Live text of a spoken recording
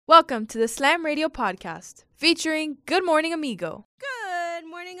Welcome to the Slam Radio Podcast, featuring Good Morning Amigo. Good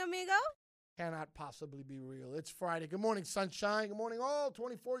morning, amigo. Cannot possibly be real. It's Friday. Good morning, sunshine. Good morning, all.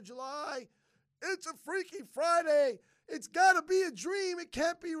 24 July. It's a freaky Friday. It's got to be a dream. It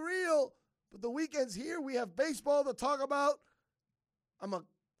can't be real. But the weekend's here. We have baseball to talk about. I'm going to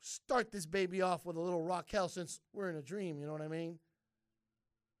start this baby off with a little Raquel since we're in a dream. You know what I mean?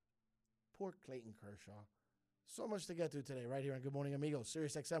 Poor Clayton Kershaw. So much to get to today right here on Good Morning Amigo,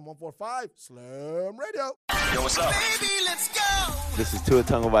 Sirius XM 145, Slam Radio. Yo, what's up? Baby, let's go. This is Tua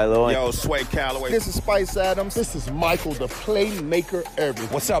Tagovailoa. Yo, Sway Calloway. This is Spice Adams. This is Michael, the playmaker Irvin.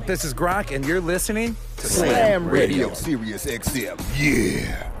 What's up? This is Gronk, and you're listening to Slam Radio. Sirius XM.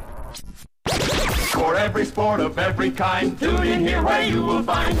 Yeah. For every sport of every kind, tune in here where you will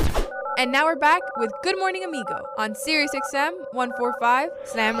find. And now we're back with Good Morning Amigo on Sirius XM 145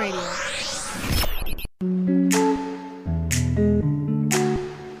 Slam Radio.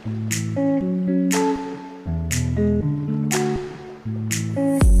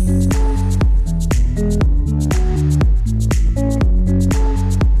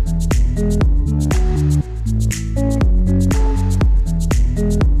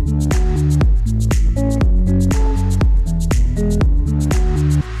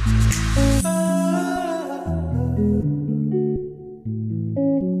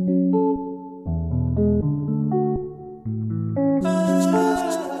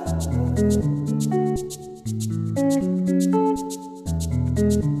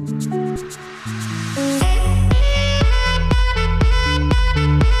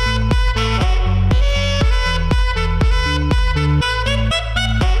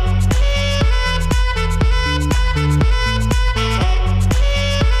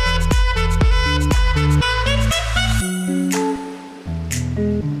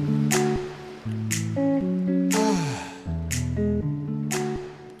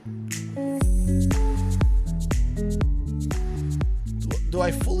 Do I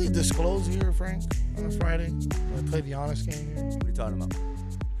fully disclose here, Frank, on a Friday? Do I play the honest game here? What are you talking about?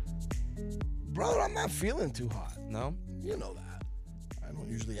 Brother, I'm not feeling too hot. No? You know that. I don't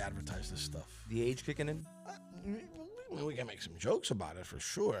usually advertise this stuff. The age kicking in? We can make some jokes about it for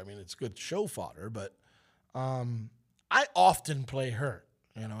sure. I mean, it's good show fodder, but I often play hurt,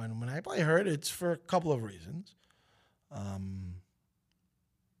 you know, and when I play hurt, it's for a couple of reasons.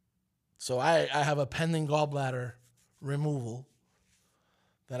 So I have a pending gallbladder removal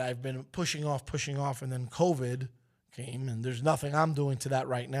that I've been pushing off, and then COVID came, and there's nothing I'm doing to that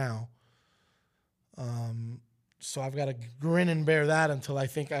right now. So I've got to grin and bear that until I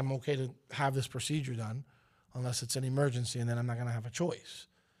think I'm okay to have this procedure done, unless it's an emergency, and then I'm not going to have a choice.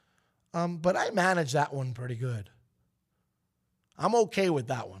 But I manage that one pretty good. I'm okay with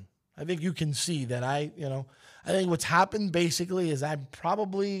that one. I think you can see that I think what's happened basically is I'm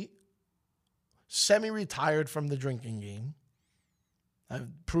probably semi-retired from the drinking game. I've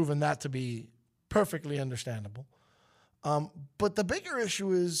proven that to be perfectly understandable. But the bigger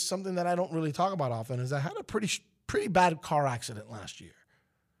issue is something that I don't really talk about often, is I had a pretty bad car accident last year.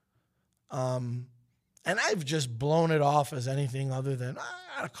 And I've just blown it off as anything other than,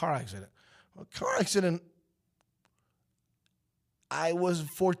 I had a car accident. A car accident, I was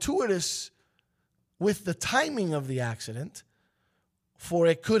fortuitous with the timing of the accident, for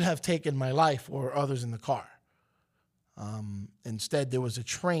it could have taken my life or others in the car. Instead, there was a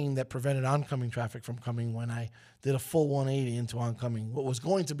train that prevented oncoming traffic from coming when I did a full 180 into oncoming. What was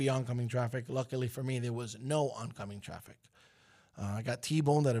going to be oncoming traffic, luckily for me, there was no oncoming traffic. I got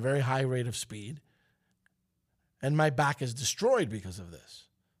T-boned at a very high rate of speed, and my back is destroyed because of this.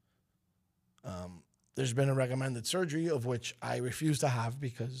 There's been a recommended surgery, of which I refuse to have,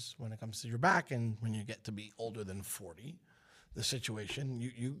 because when it comes to your back and when you get to be older than 40, the situation,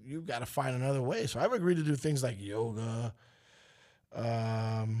 you got to find another way. So I've agreed to do things like yoga.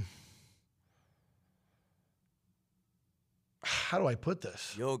 How do I put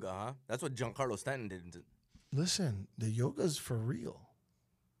this? Yoga, huh? That's what Giancarlo Stanton did. Listen, the yoga's for real.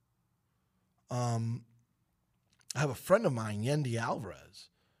 I have a friend of mine, Yendi Alvarez,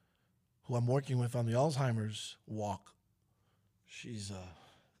 who I'm working with on the Alzheimer's walk. She's a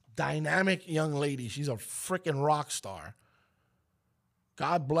dynamic young lady. She's a freaking rock star.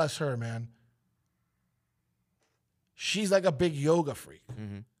 God bless her, man. She's like a big yoga freak.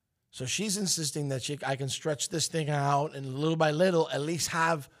 Mm-hmm. So she's insisting that I can stretch this thing out and little by little at least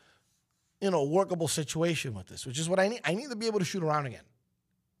have, a workable situation with this, which is what I need. I need to be able to shoot around again.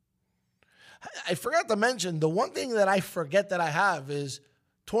 I forgot to mention, the one thing that I forget that I have is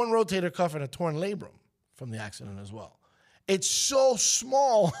torn rotator cuff and a torn labrum from the accident as well. It's so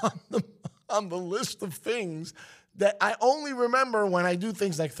small on the list of things that I only remember when I do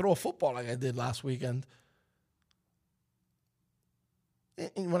things like throw a football like I did last weekend.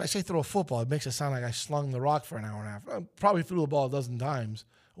 And when I say throw a football, it makes it sound like I slung the rock for an hour and a half. I probably threw the ball a dozen times.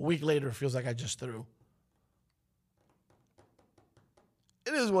 A week later, it feels like I just threw.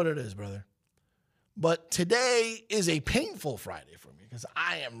 It is what it is, brother. But today is a painful Friday for me because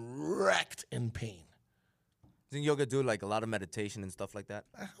I am wrecked in pain. Doesn't yoga do like a lot of meditation and stuff like that?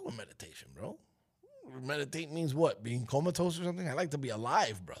 I have a meditation, bro. Meditate means what? Being comatose or something? I like to be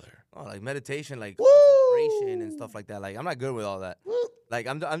alive, brother. Oh, like meditation, like Woo! concentration and stuff like that. Like I'm not good with all that. Woo! Like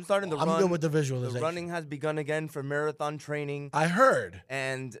I'm starting to run. I'm good with the visualization. The running has begun again for marathon training. I heard.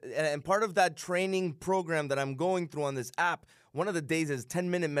 And part of that training program that I'm going through on this app, one of the days is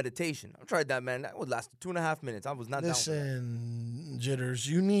 10-minute meditation. I've tried that, man. That would last 2.5 minutes. I was not down for that. Listen, Jitters,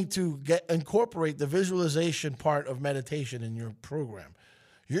 you need to incorporate the visualization part of meditation in your program.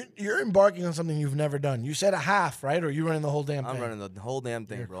 You're embarking on something you've never done. You said a half, right? Or you running the whole damn thing? I'm running the whole damn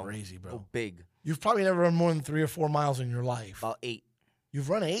thing, You're bro. crazy, bro. So big. You've probably never run more than 3 or 4 miles in your life. About 8. You've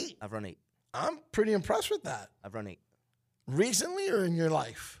run 8? I've run 8. I'm pretty impressed with that. I've run 8. Recently or in your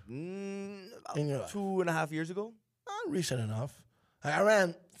life? About In your life. 2.5 years ago. Recent enough. I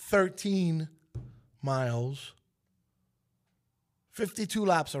ran 13 miles, 52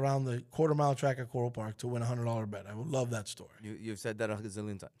 laps around the quarter-mile track at Coral Park to win a $100 bet. I would love that story. You've said that a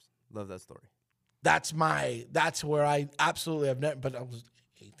gazillion times. Love that story. That's where I absolutely have never, but I was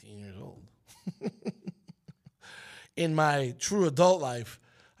 18 years old. In my true adult life,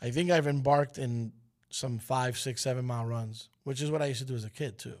 I think I've embarked in some 5, 6, 7 mile runs, which is what I used to do as a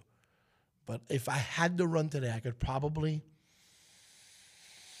kid too. But if I had to run today, I could probably,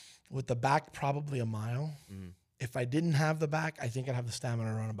 with the back, probably a mile. Mm-hmm. If I didn't have the back, I think I'd have the stamina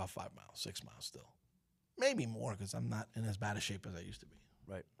to run about 5 miles, 6 miles still. Maybe more because I'm not in as bad a shape as I used to be.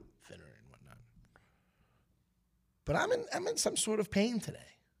 Right. Thinner and whatnot. But I'm in some sort of pain today.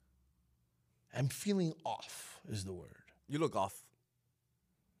 I'm feeling off is the word. You look off.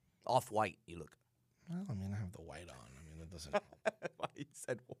 Off-white, you look. Well, I mean, I have the white on. I mean, that doesn't. Why you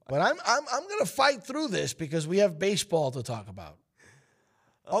said white? But I'm gonna fight through this because we have baseball to talk about.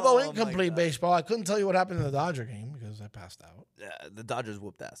 Although incomplete baseball, I couldn't tell you what happened in the Dodger game because I passed out. Yeah, the Dodgers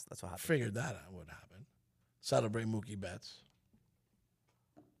whooped ass. That's what happened. Figured that out would happen. Celebrate Mookie Betts.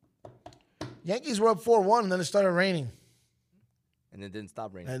 Yankees were up 4-1, and then it started raining. And it didn't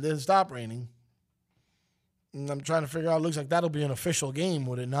stop raining. And it didn't stop raining. And I'm trying to figure out. It looks like that'll be an official game,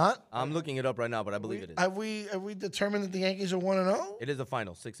 would it not? I'm looking it up right now, but I believe it is. Have we determined that the Yankees are 1-0? It is a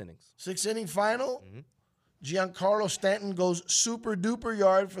final, 6 innings. 6-inning final. Mm-hmm. Giancarlo Stanton goes super duper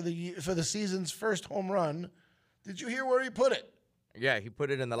yard for the season's first home run. Did you hear where he put it? Yeah, he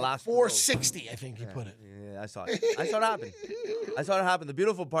put it in the last 460, I think he put it. Yeah, I saw it. I saw it happen. I saw it happen. The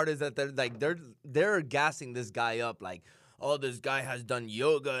beautiful part is that they're gassing this guy up like, oh, this guy has done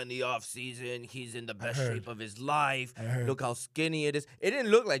yoga in the off season. He's in the best shape of his life. Look how skinny it is. It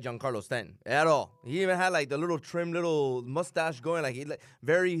didn't look like Giancarlo Stanton at all. He even had like the little trim little mustache going, like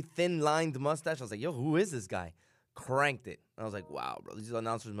very thin lined mustache. I was like, yo, who is this guy? Cranked it. I was like, wow, bro, these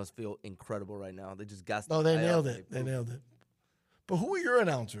announcers must feel incredible right now. They just gassed. Oh, they nailed it. They nailed it. But who were your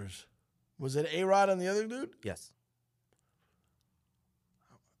announcers? Was it A-Rod and the other dude? Yes.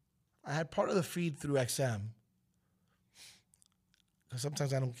 I had part of the feed through XM. Because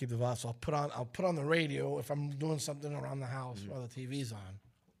sometimes I don't keep the volume, so I'll put on the radio if I'm doing something around the house while the TV's on.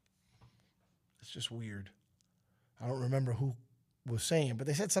 It's just weird. I don't remember who was saying, but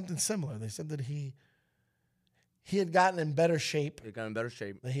they said something similar. They said that he had gotten in better shape. He got in better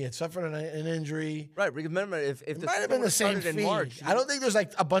shape. That he had suffered an injury. Right. Remember, if It the might have been the same started feed. in March, I don't think there's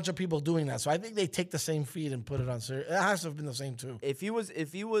like a bunch of people doing that, so I think they take the same feed and put it on. It has to have been the same too. If he was,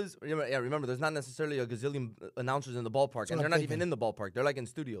 remember, there's not necessarily a gazillion announcers in the ballpark, and they're not even in the ballpark. They're like in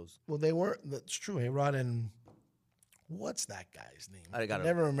studios. Well, they were. That's true. A-Rod and what's that guy's name? I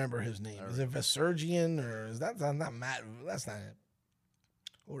never remember his name. Is it Vesurgian or is that not Matt? That's not it.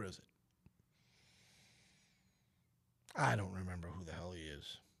 Or is it? I don't remember who the hell he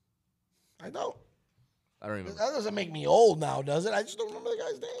is. I don't remember. That doesn't make me old now, does it? I just don't remember the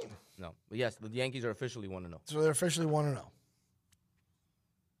guy's name. No. But yes, the Yankees are officially 1-0. So they're officially 1-0.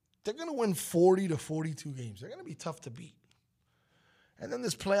 They're going to win 40 to 42 games. They're going to be tough to beat. And then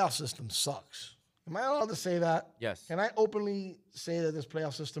this playoff system sucks. Am I allowed to say that? Yes. Can I openly say that this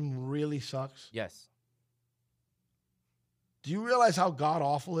playoff system really sucks? Yes. Do you realize how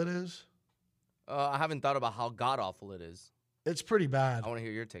god-awful it is? I haven't thought about how god-awful it is. It's pretty bad. I want to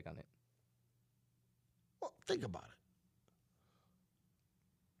hear your take on it. Well, think about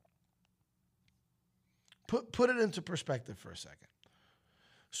it. Put it into perspective for a second.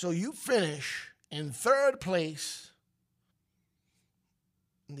 So you finish in third place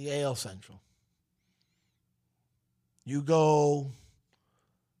in the AL Central. You go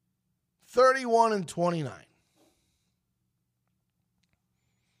 31-29.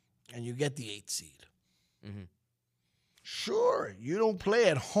 And you get the 8th seed. Mm-hmm. Sure, you don't play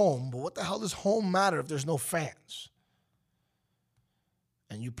at home, but what the hell does home matter if there's no fans?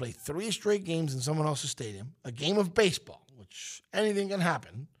 And you play 3 straight games in someone else's stadium, a game of baseball, which anything can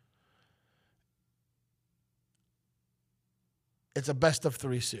happen. It's a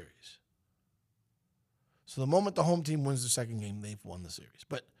best-of-3 series. So the moment the home team wins the second game, they've won the series.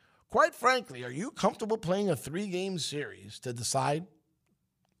 But quite frankly, are you comfortable playing a 3-game series to decide,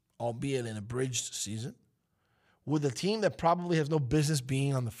 albeit in a bridged season, with a team that probably has no business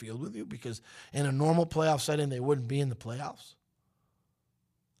being on the field with you because in a normal playoff setting, they wouldn't be in the playoffs?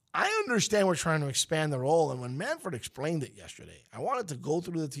 I understand we're trying to expand the role, and when Manfred explained it yesterday, I wanted to go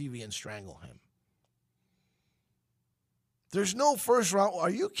through the TV and strangle him. There's no first round. Are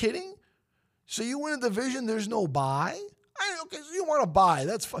you kidding? So you win a division, there's no bye? Okay, so you want a bye.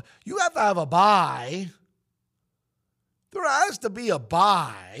 That's fine. You have to have a bye. There has to be a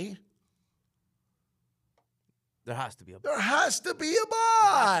bye. There has to be a bye. There has to be a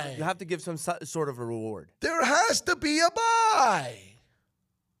bye. You have to give some sort of a reward. There has to be a bye.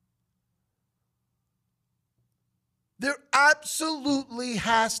 There absolutely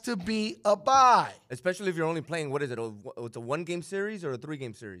has to be a bye. Especially if you're only playing, what is it? It's a 1-game series or a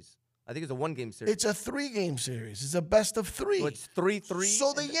 3-game series? I think it's a 1-game series. It's a 3-game series. It's a best-of-3. So it's 3-3.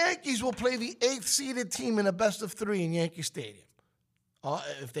 So the Yankees will play the 8th-seeded team in a best-of-3 in Yankee Stadium.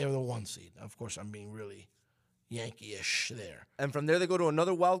 If they're the 1 seed. Of course, I'm being really Yankee-ish there. And from there, they go to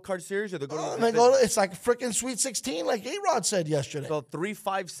another wild card series, or they go to it's like freaking Sweet 16, like A-Rod said yesterday. So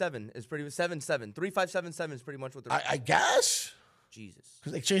 3-5-7 is pretty 7-7. 3-5-7-7 is pretty much what they're. I guess. Jesus.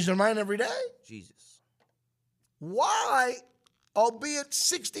 Because they change their mind every day. Jesus. Why, albeit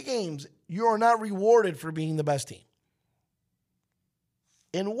 60 games, you are not rewarded for being the best team?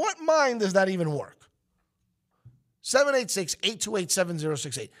 In what mind does that even work?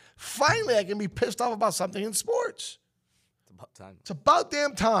 786-828-7068. Finally, I can be pissed off about something in sports. It's about time. It's about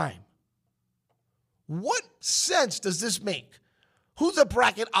damn time. What sense does this make? Who's a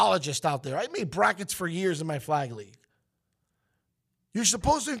bracketologist out there? I made brackets for years in my flag league. You're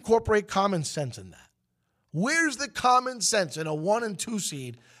supposed to incorporate common sense in that. Where's the common sense in a 1 and 2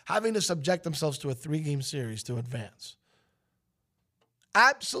 seed having to subject themselves to a 3-game series to advance?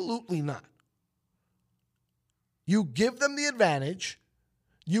 Absolutely not. You give them the advantage,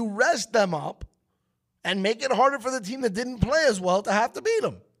 you rest them up, and make it harder for the team that didn't play as well to have to beat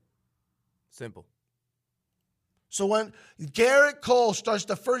them. Simple. So when Garrett Cole starts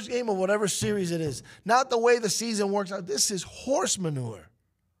the first game of whatever series it is, not the way the season works out, this is horse manure.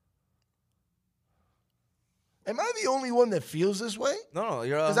 Am I the only one that feels this way? No,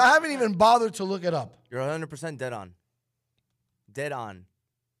 you're. Because I haven't even bothered to look it up. You're 100% dead on. Dead on.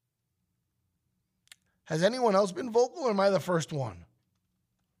 Has anyone else been vocal, or am I the first one?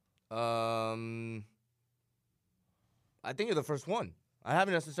 I think you're the first one. I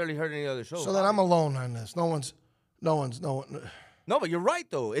haven't necessarily heard any other shows. So then I'm alone on this. No one. No, but you're right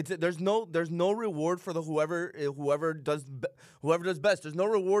though. There's no reward for the whoever does best. There's no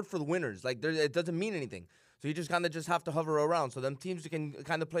reward for the winners. Like it doesn't mean anything. So you just kind of have to hover around. So them teams can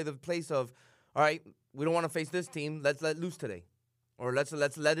kind of play the place of, all right, we don't want to face this team. Let's let loose today, or let's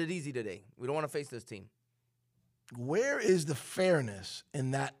let it easy today. We don't want to face this team. Where is the fairness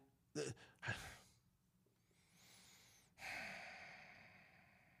in that?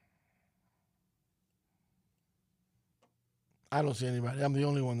 I don't see anybody. I'm the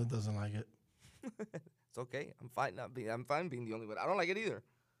only one that doesn't like it. It's okay. I'm fine being the only one. I don't like it either.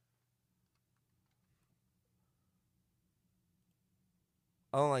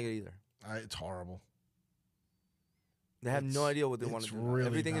 I don't like it either. It's horrible. They have no idea what they want to do. Really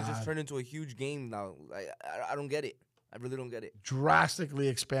Everything bad. is just turned into a huge game now. I don't get it. I really don't get it. Drastically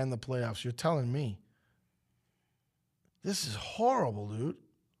expand the playoffs. You're telling me. This is horrible, dude.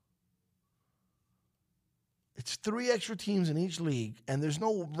 It's 3 extra teams in each league, and there's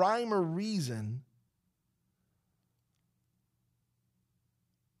no rhyme or reason.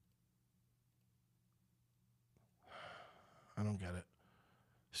 I don't get it.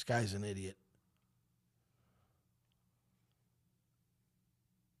 This guy's an idiot.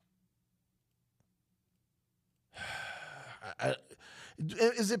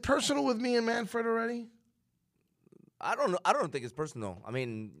 Is it personal with me and Manfred already? I don't know. I don't think it's personal. I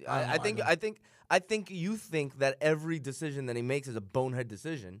mean, I think you think that every decision that he makes is a bonehead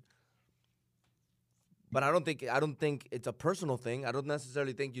decision. But I don't think it's a personal thing. I don't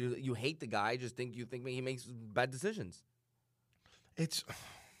necessarily think you hate the guy. I just think you think he makes bad decisions. It's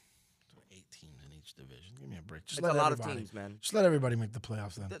 8 teams in each division. Give me a break. Just It's let a lot of everybody- teams, man. Just let everybody make the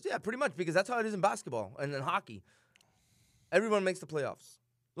playoffs then. Yeah, pretty much, because that's how it is in basketball and in hockey. Everyone makes the playoffs.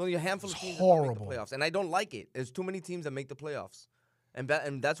 There's only a handful of It's teams that don't horrible. make the playoffs, and I don't like it. There's too many teams that make the playoffs, and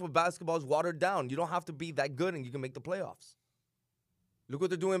that's what basketball is watered down. You don't have to be that good, and you can make the playoffs. Look what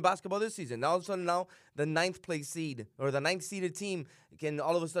they're doing in basketball this season. Now, all of a sudden, the 9th place seed or the 9th seeded team can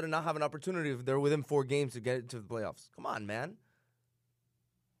all of a sudden now have an opportunity if they're within 4 games to get into the playoffs. Come on, man.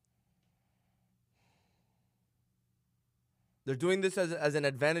 They're doing this as an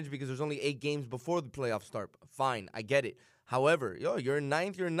advantage because there's only 8 games before the playoffs start. Fine, I get it. However, you're in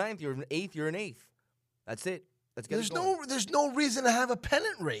 9th, you're in 9th, you're in 8th, you're in 8th. That's it. Let's get it going. There's no reason to have a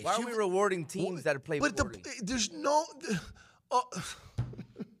pennant race. Why are we rewarding teams that play poorly? There's no.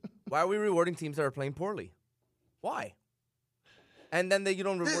 Why are we rewarding teams that are playing poorly? Why? And then you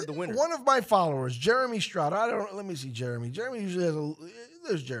don't reward the winner. One of my followers, Jeremy Stroud. Let me see Jeremy. Jeremy usually has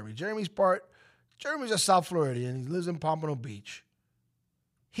there's Jeremy. Jeremy's a South Floridian. He lives in Pompano Beach.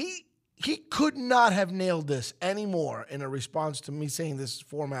 He could not have nailed this anymore in a response to me saying this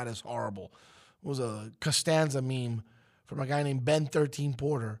format is horrible. It was a Costanza meme from a guy named Ben 13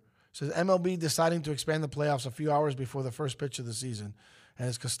 Porter. It says MLB deciding to expand the playoffs a few hours before the first pitch of the season. And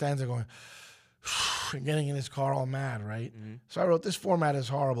it's Costanza going, and getting in his car all mad, right? Mm-hmm. So I wrote, this format is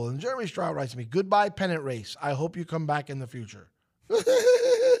horrible. And Jeremy Stroud writes to me, goodbye pennant race. I hope you come back in the future.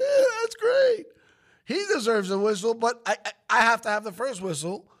 That's great. He deserves a whistle, but I have to have the first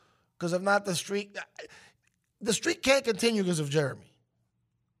whistle because if not, the streak can't continue because of Jeremy.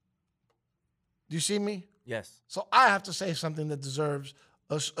 Do you see me? Yes. So I have to say something that deserves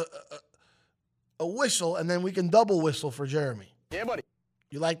a whistle, and then we can double whistle for Jeremy. Yeah, buddy.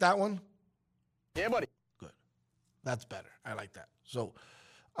 You like that one? Yeah, buddy. Good. That's better. I like that. So,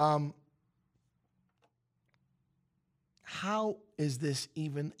 how is this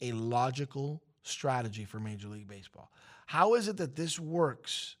even a logical strategy for Major League Baseball? How is it that this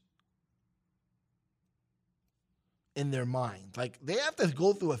works in their mind? Like, they have to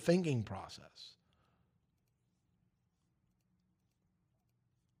go through a thinking process.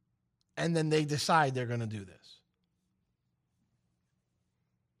 And then they decide they're going to do this.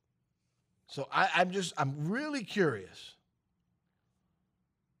 So I'm really curious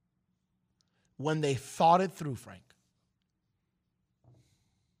when they thought it through, Frank.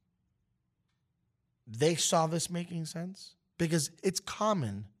 They saw this making sense because it's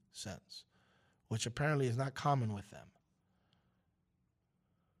common sense, which apparently is not common with them.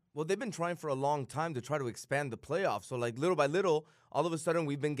 Well, they've been trying for a long time to try to expand the playoffs. So, like, little by little, all of a sudden,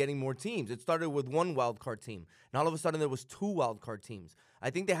 we've been getting more teams. It started with 1 wild card team. And all of a sudden, there was 2 wild card teams. I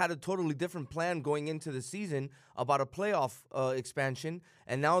think they had a totally different plan going into the season about a playoff expansion.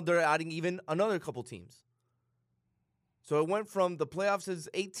 And now they're adding even another couple teams. So it went from the playoffs as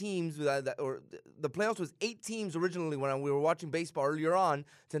 8 teams, or the playoffs was 8 teams originally when we were watching baseball earlier on,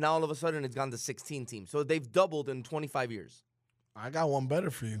 to now all of a sudden it's gone to 16 teams. So they've doubled in 25 years. I got one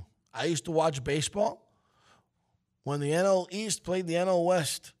better for you. I used to watch baseball when the NL East played the NL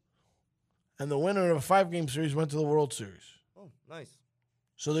West, and the winner of a 5-game series went to the World Series. Oh, nice.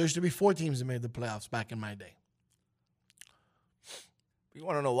 So there used to be 4 teams that made the playoffs back in my day. You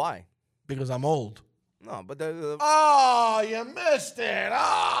want to know why? Because I'm old. No, but Oh, you missed it.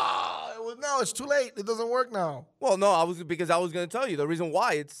 Oh, no, it's too late. It doesn't work now. well, no, I was going to tell you the reason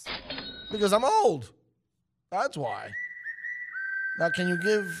why. It's Because I'm old. That's why. Now, can you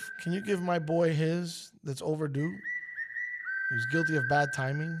give my boy his that's overdue? He was guilty of bad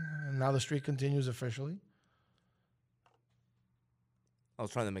timing, and now the streak continues officially. I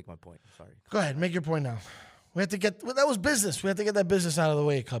was trying to make my point. Sorry. Go ahead, make your point now. We have to get that was business. We have to get that business out of the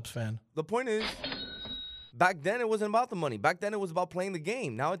way, Cubs fan. The point is, back then it wasn't about the money. Back then it was about playing the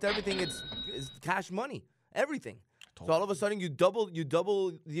game. Now it's everything. It's cash money. Everything. So all of a sudden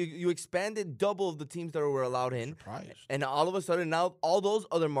you expanded double of the teams that were allowed in. Surprised. And all of a sudden now all those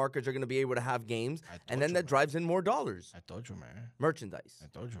other markets are going to be able to have games, and then that drives in more dollars. I told you, man. Merchandise. I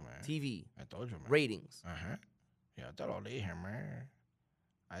told you, man. TV. I told you, man. Ratings. Uh-huh. Yeah, te lo dije, man.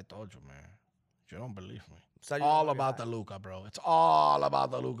 I told you, man. You don't believe me. Sad All about the Luka, bro. It's all about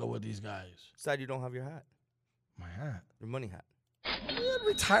the Luka with these guys. Sad you don't have your hat. My hat. Your money hat. We had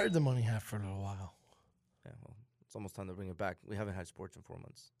retired the money hat for a little while. Yeah, well, it's almost time to bring it back. We haven't had sports in 4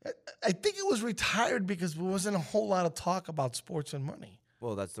 months. I think it was retired because there wasn't a whole lot of talk about sports and money.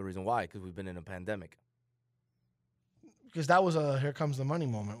 Well, that's the reason why, because we've been in a pandemic. Because that was a here comes the money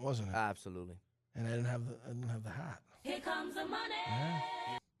moment, wasn't it? Absolutely. And I didn't have the hat. Here comes the money. Yeah.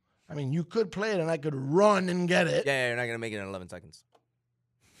 I mean, you could play it and I could run and get it. Yeah, you're not gonna make it in 11 seconds.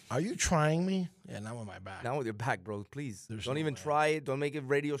 Are you trying me? Yeah, not with my back. Not with your back, bro. Please. There's Don't no even way. try it. Don't make it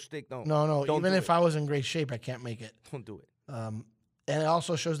radio shtick. No. No. Don't Even do if it. I was in great shape, I can't make it. Don't do it. And it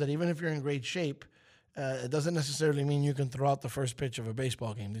also shows that even if you're in great shape, it doesn't necessarily mean you can throw out the first pitch of a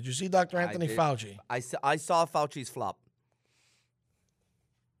baseball game. Did you see Dr. Anthony did. Fauci? I saw Fauci's flop.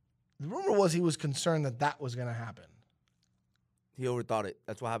 The rumor was he was concerned that was going to happen. He overthought it.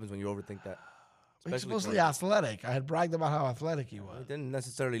 That's what happens when you overthink that. He's Especially supposedly for- athletic. I had bragged about how athletic he was. It didn't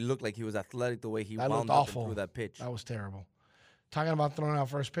necessarily look like he was athletic the way he That wound looked up and awful. threw that pitch. That was terrible. Talking about throwing out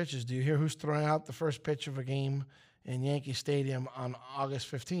first pitches, do you hear who's throwing out the first pitch of a game in Yankee Stadium on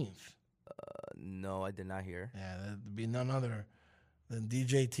August 15th? No, I did not hear. Yeah, that'd be none other than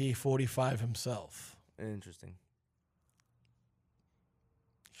DJT 45 himself. Interesting.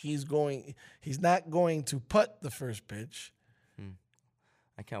 He's not going to putt the first pitch.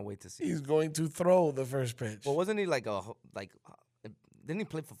 I can't wait to see. He's going to throw the first pitch. Well, wasn't he like didn't he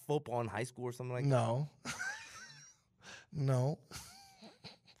play for football in high school or something like that? No. No.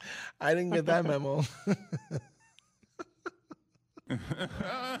 I didn't get that memo.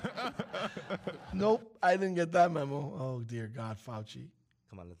 Nope, I didn't get that memo. Oh, dear God, Fauci.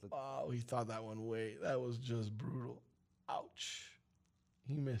 Come on, let's look. Oh, he thought that one way. That was just brutal. Ouch.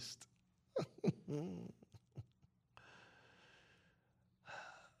 He missed.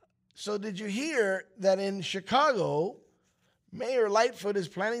 So did you hear that in Chicago, Mayor Lightfoot is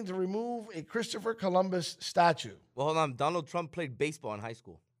planning to remove a Christopher Columbus statue? Well, hold on. Donald Trump played baseball in high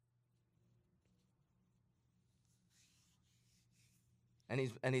school.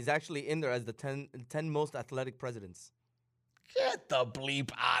 And he's actually in there as the 10 most athletic presidents. Get the bleep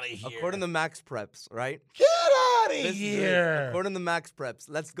out of here. According to Max Preps, right? Get out of This is it. here. According to Max Preps.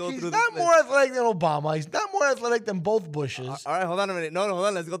 Let's go He's through not this more list. athletic than Obama. He's not more athletic than both Bushes. All right, hold on a minute. No, hold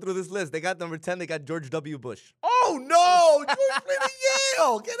on. Let's go through this list. They got number 10. They got George W. Bush. Oh, no. George played at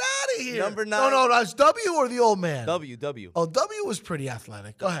Yale. Get out of here. Number 9. No, that's W or the old man? W. Oh, W was pretty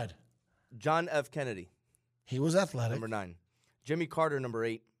athletic. Go ahead. John F. Kennedy, He was athletic. number 9. Jimmy Carter, number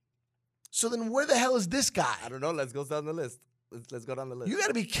 8. So then where the hell is this guy? I don't know. Let's go down the list. Let's go down the list. You got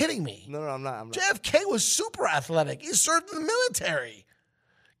to be kidding me. No, I'm not. JFK was super athletic. He served in the military.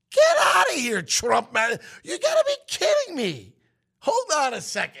 Get out of here, Trump, man. You got to be kidding me. Hold on a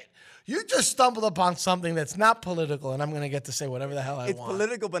second. You just stumbled upon something that's not political, and I'm going to get to say whatever the hell I It's want.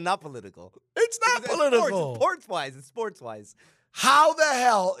 political, but not political. It's not political. It's sports-wise. How the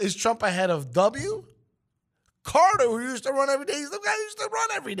hell is Trump ahead of W? Carter, who used to run every day, he's the guy who used to run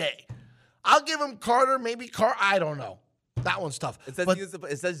every day. I'll give him Carter, maybe I don't know. That one's tough. It says, But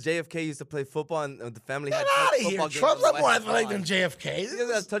it says JFK used to play football, and the family get had out of football here. games Trump's on not the more White House athletic lawn. than JFK. He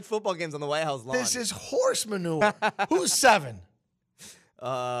doesn't have touch football games on the White House lawn. This is horse manure. Who's 7?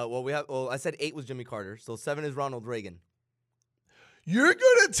 I said 8 was Jimmy Carter, so 7 is Ronald Reagan. You're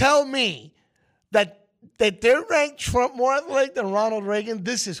going to tell me that they're ranked Trump more athletic than Ronald Reagan?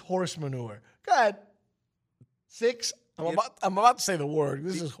 This is horse manure. Go ahead. 6. I'm about to say the word.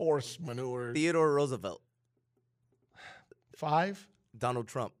 This is horse manure. Theodore Roosevelt. 5. Donald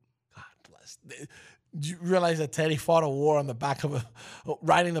Trump. God bless. Did you realize that Teddy fought a war on the back of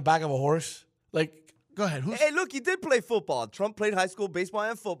riding the back of a horse? Like, go ahead. Who's Hey, look, he did play football. Trump played high school baseball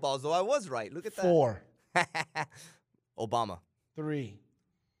and football, so I was right. Look at that. 4? Obama. 3.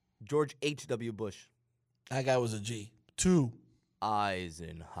 George H.W. Bush. That guy was a G. 2.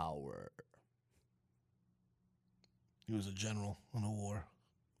 Eisenhower. He was a general in a war.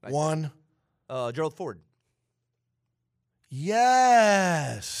 Nice. 1. Gerald Ford.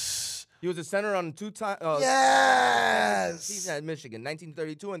 Yes. He was a center on 2 times. Yes. He's at Michigan,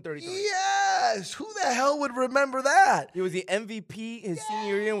 1932 and 33. Yes. Who the hell would remember that? He was the MVP his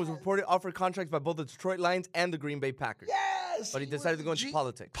senior year and was reported offered contracts by both the Detroit Lions and the Green Bay Packers. Yes. But he decided to go into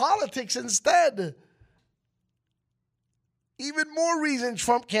politics. Politics instead. Even more reason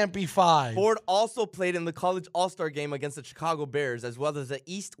Trump can't be 5. Ford also played in the college all-star game against the Chicago Bears, as well as the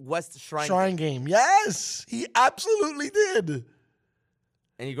East-West Shrine Game. Yes, he absolutely did.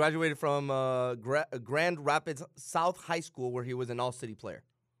 And he graduated from Grand Rapids South High School, where he was an all-city player.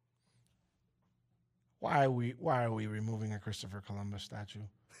 Why are we removing a Christopher Columbus statue?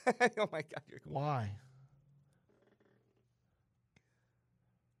 Oh my God! Why?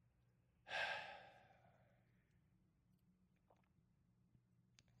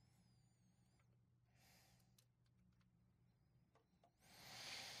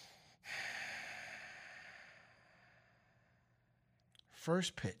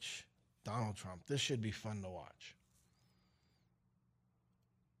 First pitch, Donald Trump. This should be fun to watch.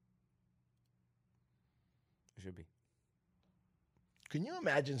 It should be. Can you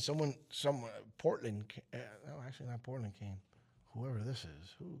imagine someone, Portland, no, actually not Portland, Kane, whoever this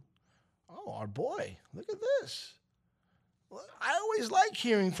is, who? Oh, our boy, look at this. Well, I always like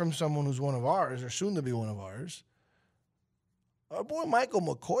hearing from someone who's one of ours or soon to be one of ours. Our boy Michael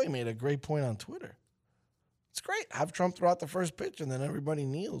McCoy made a great point on Twitter. It's great. Have Trump throw out the first pitch and then everybody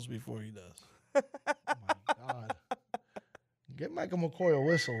kneels before he does. Oh, my God. Get Michael McCoy a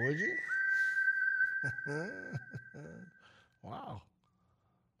whistle, would you? Wow.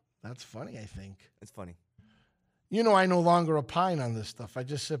 That's funny, I think. It's funny. You know, I no longer opine on this stuff. I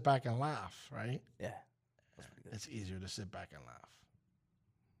just sit back and laugh, right? Yeah. That's pretty good. It's easier to sit back and laugh.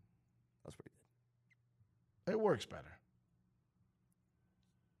 That's pretty good. It works better.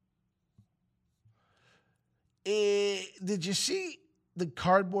 Did you see the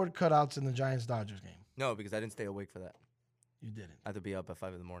cardboard cutouts in the Giants-Dodgers game? No, because I didn't stay awake for that. You didn't. I had to be up at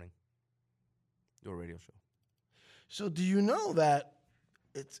 5 a.m. Do a radio show. So do you know that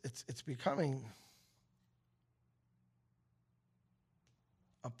it's becoming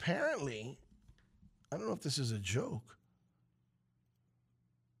apparently, I don't know if this is a joke.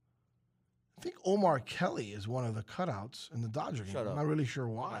 I think Omar Kelly is one of the cutouts in the Dodger game. Shut up. I'm not really sure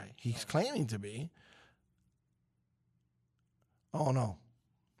why. He's claiming to be. Oh, no.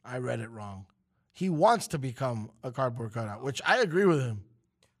 I read it wrong. He wants to become a cardboard cutout, which I agree with him.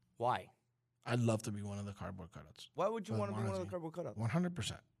 Why? I'd love to be one of the cardboard cutouts. Why would you But want to be one of honestly, the cardboard cutouts?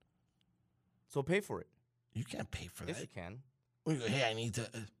 100%. So pay for it. You can't pay for Yes, that. you can. We go, hey, I need to.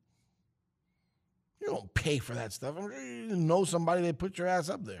 You don't pay for that stuff. I'm sure you know somebody, they put your ass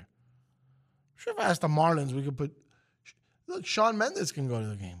up there. Sure, if I asked the Marlins, we could put. Look, Shawn Mendes can go to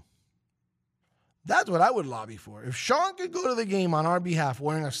the game. That's what I would lobby for. If Shawn could go to the game on our behalf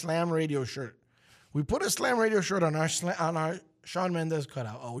wearing a Slam Radio shirt, we put a Slam Radio shirt on our Shawn Mendes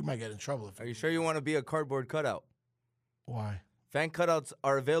cutout. Oh, we might get in trouble. If Are you sure you want to be a cardboard cutout? Why? Fan cutouts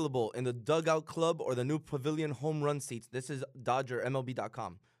are available in the Dugout Club or the new Pavilion home run seats. This is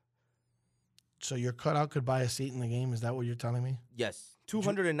DodgerMLB.com. So your cutout could buy a seat in the game? Is that what you're telling me? Yes,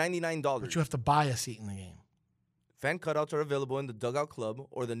 $299. But you have to buy a seat in the game. Fan cutouts are available in the Dugout Club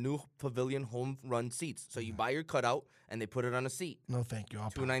or the new Pavilion home run seats. So you buy your cutout and they put it on a seat. No, thank you.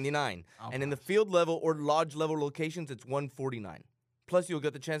 I'll pass. $299. I'll And in the pass. field level or lodge level locations, it's $149. Plus, you'll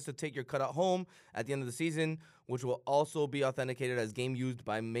get the chance to take your cutout home at the end of the season, which will also be authenticated as game used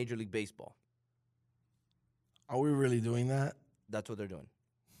by Major League Baseball. Are we really doing that? That's what they're doing.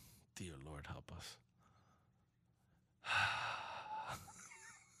 Dear Lord, help us.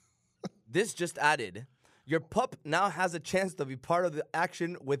 This just added, your pup now has a chance to be part of the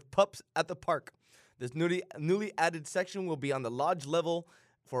action with Pups at the Park. This newly added section will be on the lodge level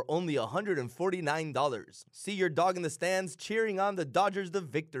for only $149. See your dog in the stands cheering on the Dodgers to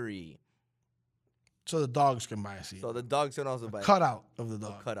victory. So the dogs can buy a seat. So the dogs can also buy a Cutout of the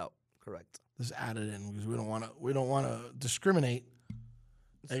dog. cutout. Correct. This added in because we don't want to discriminate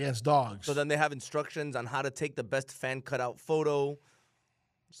against dogs. So then they have instructions on how to take the best fan cutout photo.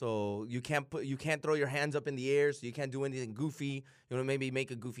 So you can't throw your hands up in the air, so you can't do anything goofy. You know, maybe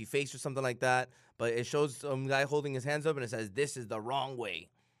make a goofy face or something like that. But it shows some guy holding his hands up and it says, "This is the wrong way."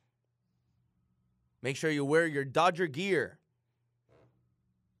 Make sure you wear your Dodger gear.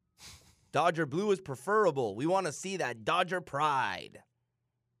 Dodger blue is preferable. We want to see that Dodger pride.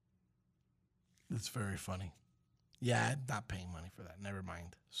 It's very funny. Yeah, I'm not paying money for that. Never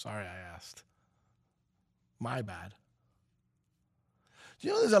mind. Sorry I asked. My bad. Do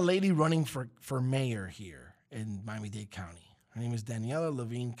you know there's a lady running for mayor here in Miami-Dade County? Her name is Daniela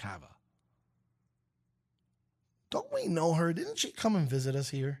Levine Cava. Don't we know her? Didn't she come and visit us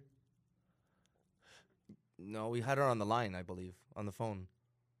here? No, we had her on the line, I believe, on the phone.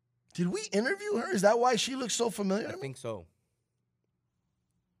 Did we interview her? Is that why she looks so familiar? I to me? think so.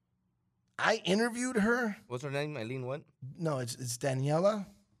 I interviewed her. What's her name? Eileen what? No, it's Daniela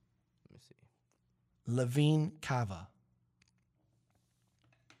Let me see. Levine Cava.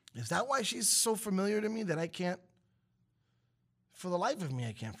 Is that why she's so familiar to me that I can't, for the life of me,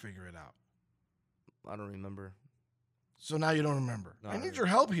 I can't figure it out? I don't remember. So now you don't remember. No, I I need don't your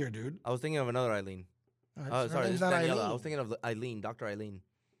help here, dude. I was thinking of another Eileen. Her Sorry, name's it's not Daniela. Eileen. I was thinking of Eileen, Dr. Eileen.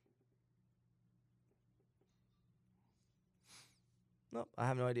 No, I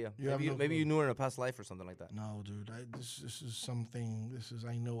have no idea. You have no Maybe clue. you knew her in a past life or something like that. No, dude. This is something.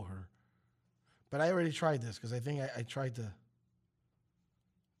 I know her, but I already tried this because I think I tried to.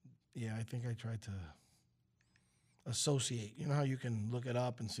 Yeah, I think I tried to associate. You know how you can look it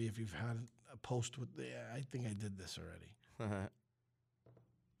up and see if you've had a post with. Yeah, I think I did this already,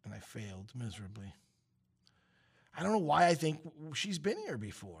 and I failed miserably. I don't know why I think she's been here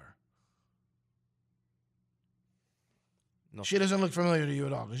before. No. She doesn't look familiar to you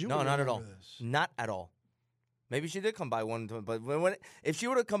at all. You No, would not at remember all. This. Not at all. Maybe she did come by one time, but if she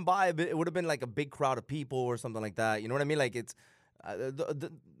would have come by, it would have been like a big crowd of people or something like that. You know what I mean? Like it's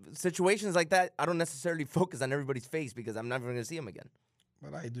the situations like that. I don't necessarily focus on everybody's face because I'm never going to see them again.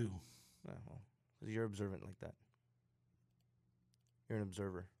 But I do. Yeah, well, 'cause you're observant like that. You're an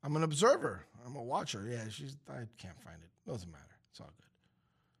observer. I'm an observer. I'm a watcher. Yeah, I can't find it. Doesn't matter. It's all good.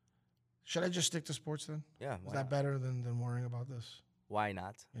 Should I just stick to sports then? Yeah. Is that better than worrying about this? Why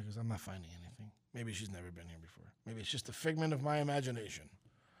not? Because I'm not finding anything. Maybe she's never been here before. Maybe it's just a figment of my imagination.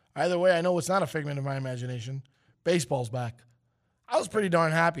 Either way, I know it's not a figment of my imagination. Baseball's back. I was pretty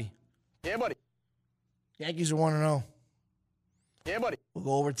darn happy. Yeah, buddy. Yankees are 1-0. Yeah, buddy. We'll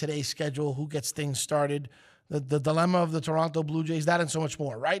go over today's schedule, who gets things started, the dilemma of the Toronto Blue Jays, that and so much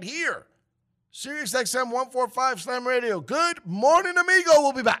more. Right here. Sirius XM 145 Slam Radio. Good morning, amigo.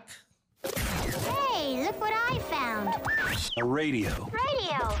 We'll be back. Hey, look what I found. A radio.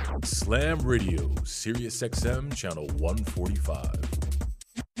 Radio. Slam Radio, Sirius XM, channel 145.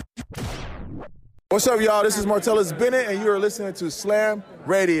 What's up, y'all? This is Martellus Bennett, and you are listening to Slam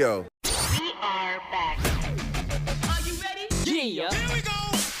Radio. We are back. Are you ready? Yeah. Here we go.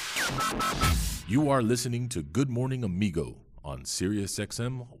 You are listening to Good Morning Amigo on Sirius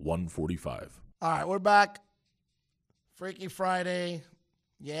XM 145. All right, we're back. Freaky Friday.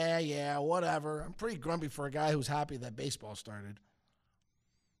 Yeah, whatever. I'm pretty grumpy for a guy who's happy that baseball started.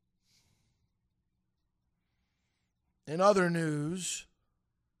 In other news,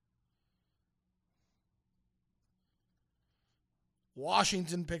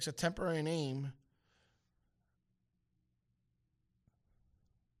 Washington picks a temporary name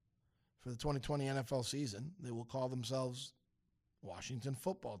for the 2020 NFL season. They will call themselves Washington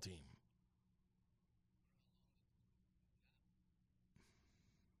Football Team.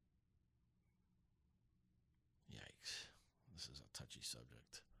 Yikes. This is a touchy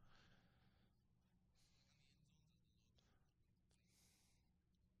subject.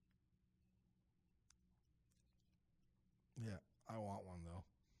 Yeah, I want one, though.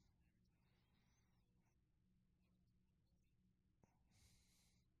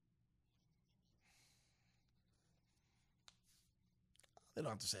 They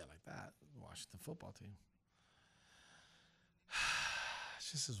don't have to say it like that. Washington Football Team.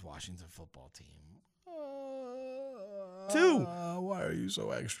 It's just his Washington Football Team. Two. Why are you so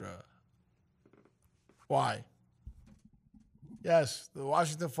extra? Why? Yes, the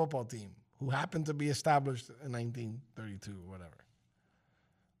Washington Football Team, who happened to be established in 1932 or whatever.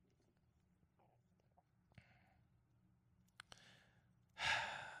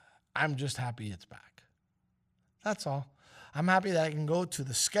 I'm just happy it's back. That's all. I'm happy that I can go to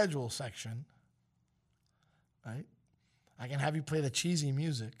the schedule section, right? I can have you play the cheesy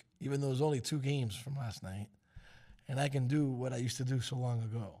music, even though there's only 2 games from last night, and I can do what I used to do so long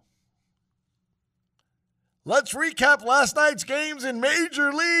ago. Let's recap last night's games in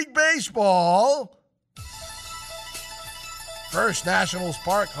Major League Baseball. First, Nationals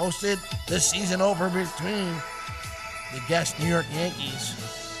Park hosted the season opener between the guest New York Yankees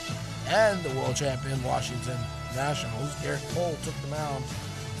and the world champion Washington Nationals. Garrett Cole took the mound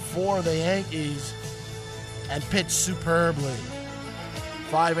for the Yankees and pitched superbly.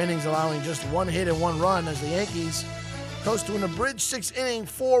 5 innings, allowing just 1 hit and 1 run as the Yankees coast to an abridged 6-inning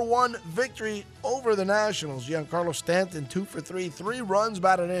 4-1 victory over the Nationals. Giancarlo Stanton 2 for 3, 3 runs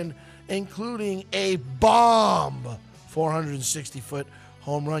batted in, including a bomb 460-foot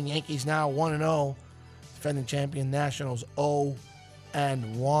home run. Yankees now 1-0. Defending champion Nationals 0-1.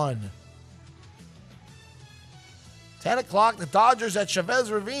 10 o'clock, the Dodgers at Chavez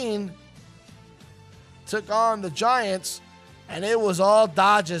Ravine took on the Giants, and it was all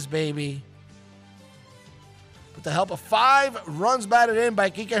Dodgers, baby. With the help of 5 runs batted in by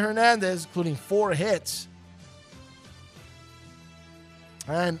Kike Hernandez, including 4 hits,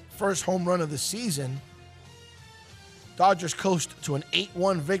 and first home run of the season, Dodgers coast to an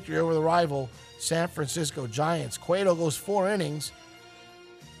 8-1 victory over the rival San Francisco Giants. Cueto goes 4 innings,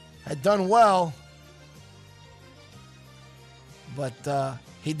 had done well, but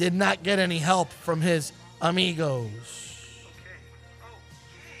he did not get any help from his amigos.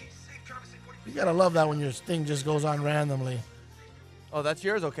 You gotta love that when your thing just goes on randomly. Oh, that's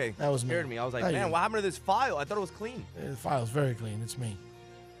yours? Okay. That was me. Scared me. I was like, Not man, you. what happened to this file? I thought it was clean. The file's very clean. It's me.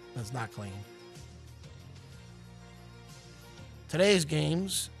 That's not clean. Today's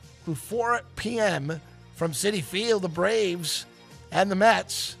games include 4 p.m. from Citi Field, the Braves and the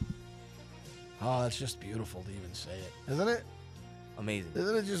Mets. Oh, that's just beautiful to even say it, isn't it? Amazing.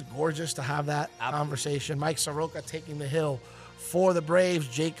 Isn't it just gorgeous to have that conversation? Mike Soroka taking the hill for the Braves.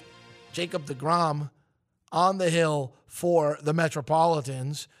 Jacob deGrom on the hill for the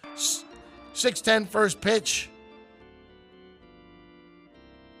Metropolitans. 6:10 first pitch.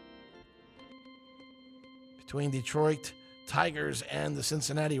 Between Detroit Tigers and the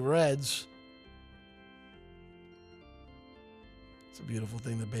Cincinnati Reds. It's a beautiful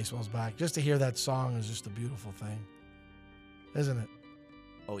thing that baseball's back. Just to hear that song is just a beautiful thing. Isn't it?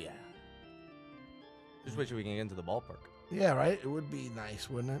 Oh, yeah. Just wish we can get into the ballpark. Yeah, right? It would be nice,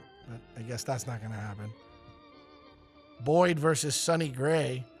 wouldn't it? But I guess that's not going to happen. Boyd versus Sonny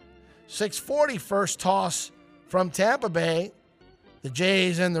Gray. 6:40 first toss from Tampa Bay. The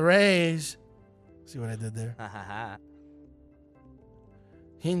Jays and the Rays. See what I did there?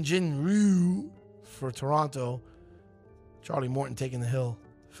 Hyun-Jin Ryu for Toronto. Charlie Morton taking the hill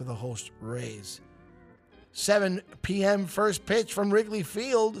for the host Rays. 7 p.m. first pitch from Wrigley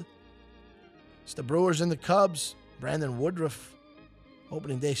Field. It's the Brewers and the Cubs. Brandon Woodruff,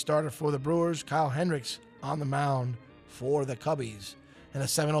 opening day starter for the Brewers. Kyle Hendricks on the mound for the Cubbies. And a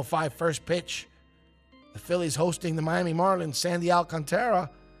 7:05 first pitch. The Phillies hosting the Miami Marlins. Sandy Alcantara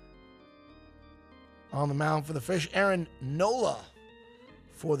on the mound for the Fish. Aaron Nola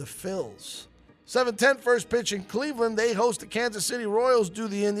for the Phils. 7:10 first pitch in Cleveland. They host the Kansas City Royals, do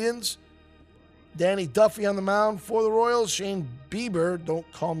the Indians. Danny Duffy on the mound for the Royals. Shane Bieber, don't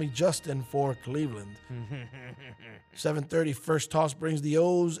call me Justin, for Cleveland. 7:30 first toss brings the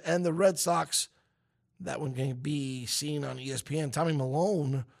O's and the Red Sox. That one can be seen on ESPN. Tommy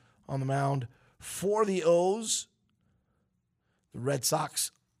Malone on the mound for the O's. The Red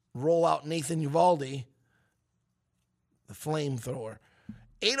Sox roll out Nathan Eovaldi, the flamethrower.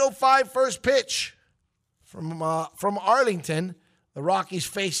 8:05 first pitch from Arlington. The Rockies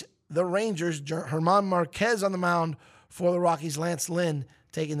face the Rangers. German Marquez on the mound for the Rockies. Lance Lynn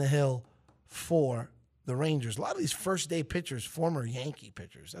taking the hill for the Rangers. A lot of these first-day pitchers, former Yankee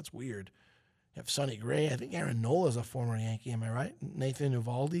pitchers. That's weird. You have Sonny Gray. I think Aaron Nola is a former Yankee. Am I right? Nathan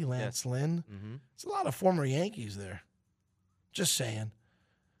Eovaldi, Lance Lynn. Mm-hmm. It's a lot of former Yankees there. Just saying.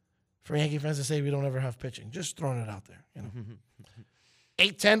 For Yankee fans to say we don't ever have pitching. Just throwing it out there. You know.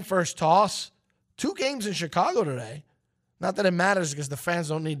 8:10 first toss. 2 games in Chicago today. Not that it matters because the fans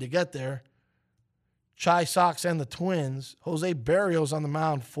don't need to get there. Chi Sox and the Twins. Jose Barrios on the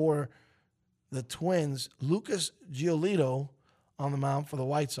mound for the Twins. Lucas Giolito on the mound for the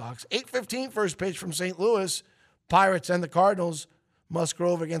White Sox. 8:15 first pitch from St. Louis. Pirates and the Cardinals.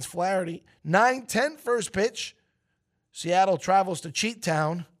 Musgrove against Flaherty. 9:10 first pitch. Seattle travels to Cheat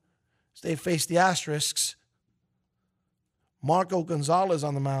Town as they face the Asterisks. Marco Gonzalez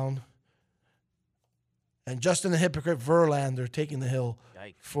on the mound. And Justin the Hypocrite Verlander taking the hill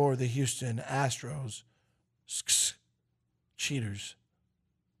for the Houston Astros. Cheaters.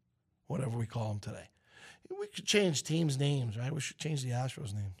 Whatever we call them today. We should change teams' names, right? We should change the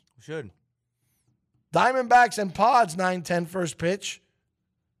Astros' names. We should. Diamondbacks and Pods, 9:10 first pitch.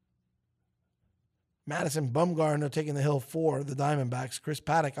 Madison Bumgarner taking the hill for the Diamondbacks. Chris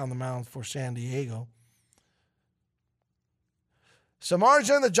Paddock on the mound for San Diego.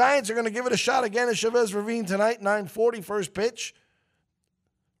 Samardzija and the Giants are going to give it a shot again at Chavez Ravine tonight. 9:40 first pitch.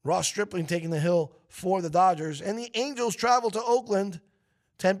 Ross Stripling taking the hill for the Dodgers. And the Angels travel to Oakland.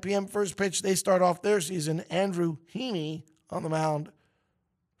 10 p.m. first pitch. They start off their season. Andrew Heaney on the mound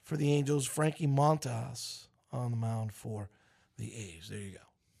for the Angels. Frankie Montas on the mound for the A's. There you go.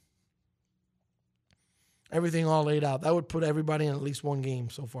 Everything all laid out. That would put everybody in at least one game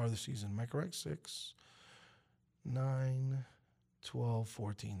so far this season. Am I correct? 6, 9, 12,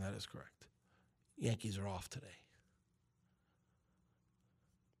 14. That is correct. Yankees are off today.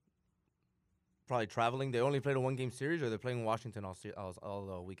 Probably traveling. They only played a 1-game series, or they're playing Washington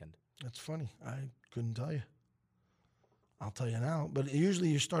all weekend? That's funny. I couldn't tell you. I'll tell you now. But usually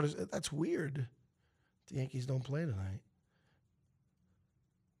your starters, that's weird. The Yankees don't play tonight.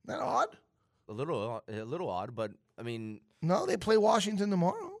 Isn't that odd? A little odd, but I mean. No, they play Washington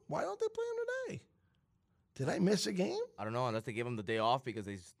tomorrow. Why don't they play them today? Did I miss a game? I don't know, unless they gave them the day off because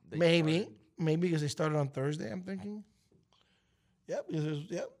they maybe because they started on Thursday, I'm thinking. Yep.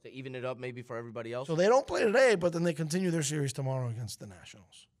 To even it up maybe for everybody else. So they don't play today, but then they continue their series tomorrow against the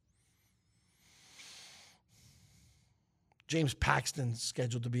Nationals. James Paxton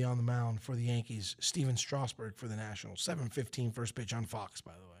scheduled to be on the mound for the Yankees. Steven Strasburg for the Nationals. 7:15 first pitch on Fox,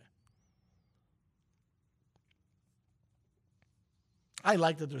 by the way. I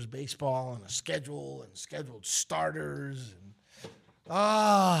like that there's baseball and a schedule and scheduled starters.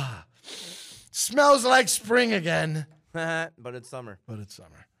 And smells like spring again. But it's summer. And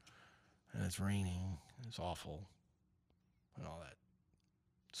it's raining. And it's awful. And all that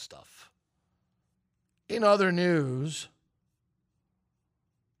stuff. In other news,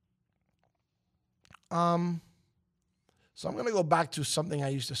 So I'm going to go back to something I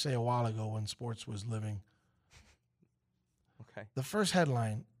used to say a while ago when sports was living. Okay. The first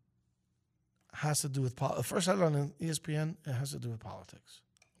headline has to do with the first headline in ESPN. It has to do with politics.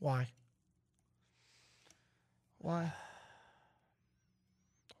 Why? Why?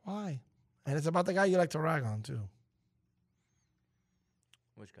 Why? And it's about the guy you like to rag on too.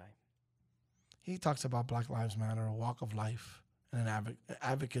 Which guy? He talks about Black Lives Matter, a walk of life, and an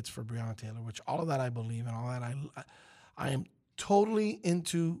advocates for Breonna Taylor. Which all of that I believe, and all that I am totally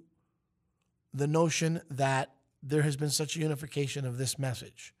into the notion that there has been such a unification of this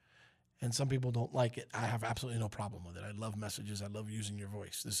message. And some people don't like it. I have absolutely no problem with it. I love messages. I love using your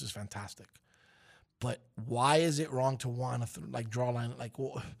voice. This is fantastic. But why is it wrong to want to draw a line? Like,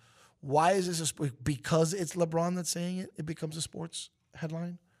 why is this because it's LeBron that's saying it? It becomes a sports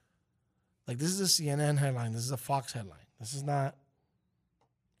headline. Like, this is a CNN headline. This is a Fox headline. This is not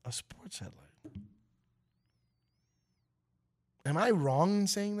a sports headline. Am I wrong in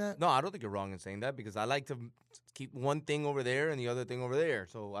saying that? No, I don't think you're wrong in saying that because I like to keep one thing over there and the other thing over there.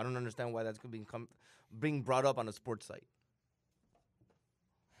 So I don't understand why that's being brought up on a sports site.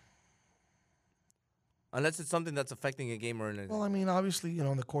 Unless it's something that's affecting a game or anything. Well, I mean, obviously,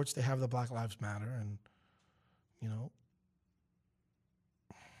 in the courts, they have the Black Lives Matter and,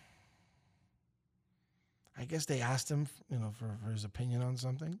 I guess they asked him, for his opinion on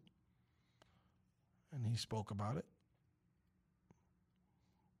something. And he spoke about it.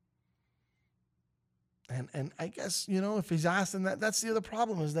 And I guess, if he's asked him that's the other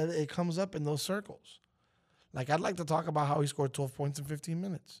problem is that it comes up in those circles. Like, I'd like to talk about how he scored 12 points in 15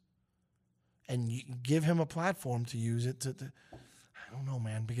 minutes. And you give him a platform to use it to I don't know,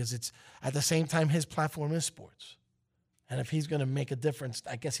 man, because it's at the same time his platform is sports. And if he's going to make a difference,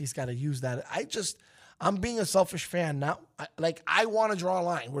 I guess he's got to use that. I'm being a selfish fan. I want to draw a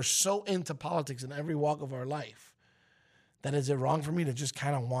line. We're so into politics in every walk of our life that is it wrong for me to just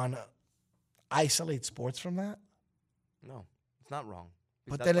kind of want to isolate sports from that? No, it's not wrong.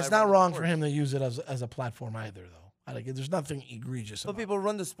 But then it's not wrong for him to use it as a platform either, though. There's nothing egregious about it. But people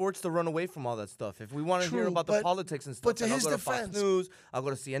run the sports to run away from all that stuff. If we want to hear about the politics and stuff, but to his I'll go defense, to Fox News, I'll go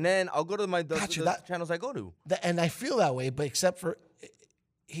to CNN, I'll go to the channels I go to. And I feel that way, but except for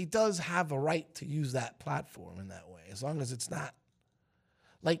he does have a right to use that platform in that way, as long as it's not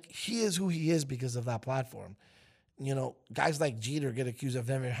like he is who he is because of that platform. Guys like Jeter get accused of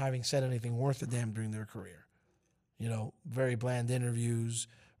never having said anything worth a damn during their career. Very bland interviews,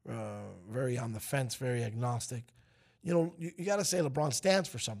 very on the fence, very agnostic. You got to say LeBron stands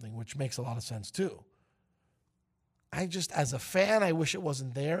for something, which makes a lot of sense too. As a fan, I wish it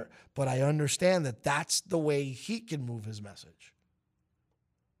wasn't there, but I understand that that's the way he can move his message.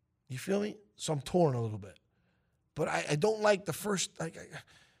 You feel me? So I'm torn a little bit. But I don't like the first, it's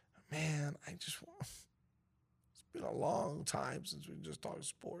been a long time since we just talked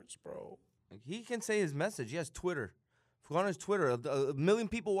sports, bro. He can say his message. He has Twitter. Go on his Twitter. A million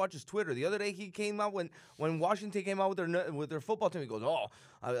people watch his Twitter. The other day he came out when Washington came out with their football team. He goes,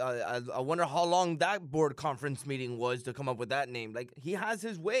 I wonder how long that board conference meeting was to come up with that name. Like, he has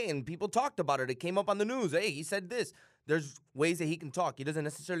his way, and people talked about it. It came up on the news. Hey, he said this. There's ways that he can talk. He doesn't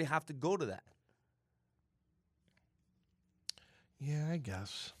necessarily have to go to that. Yeah, I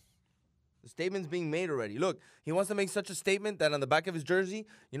guess. The statement's being made already. Look, he wants to make such a statement that on the back of his jersey,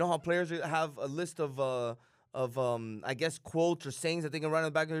 you know how players have a list of I guess, quotes or sayings that they can write on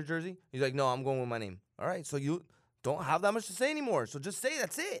the back of their jersey? He's like, no, I'm going with my name. All right, so you don't have that much to say anymore. So just say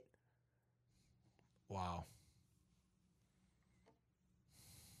that's it. Wow.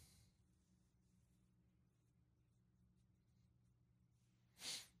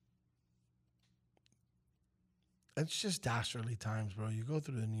 It's just dastardly times, bro. You go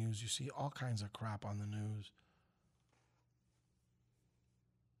through the news, you see all kinds of crap on the news.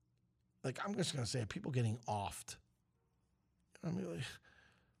 Like, I'm just going to say it, people getting offed. This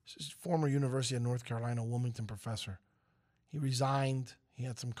is former University of North Carolina Wilmington professor. He resigned. He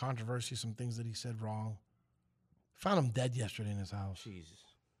had some controversy, some things that he said wrong. Found him dead yesterday in his house. Jesus.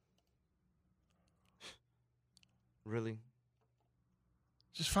 Really?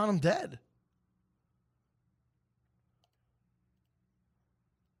 Just found him dead.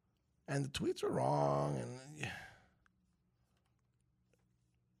 And the tweets were wrong.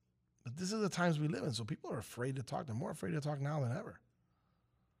 But this is the times we live in, so people are afraid to talk. They're more afraid to talk now than ever.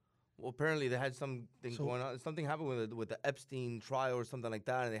 Well, apparently they had something going on. Something happened with the Epstein trial or something like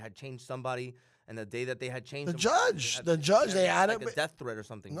that, and they had changed somebody. And the day that they had changed the judge, they had like a death threat or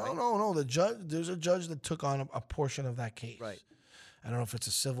something. No, right? no. The judge. There's a judge that took on a portion of that case. Right. I don't know if it's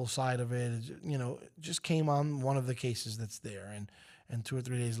a civil side of it. It just came on one of the cases that's there, and 2 or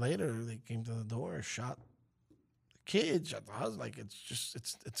 3 days later, they came to the door, shot the kids, at the husband. Like,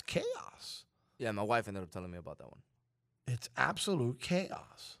 it's chaos. Yeah, my wife ended up telling me about that one. It's absolute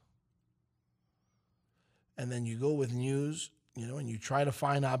chaos. And then you go with news, and you try to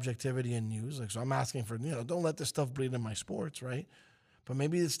find objectivity in news. Like, so I'm asking for, don't let this stuff bleed in my sports, right? But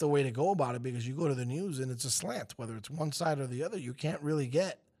maybe it's the way to go about it, because you go to the news and it's a slant. Whether it's one side or the other, you can't really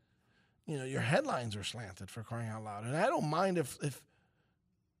get, your headlines are slanted, for crying out loud. And I don't mind if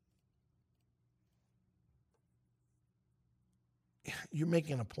you're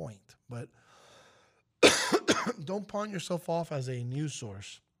making a point, but don't pawn yourself off as a news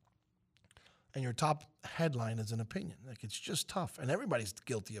source and your top headline is an opinion. Like, it's just tough. And everybody's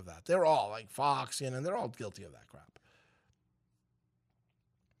guilty of that. They're all, like Fox, and they're all guilty of that crap.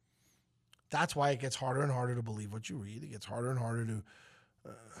 That's why it gets harder and harder to believe what you read. It gets harder and harder to,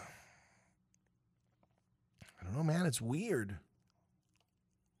 I don't know, man. It's weird.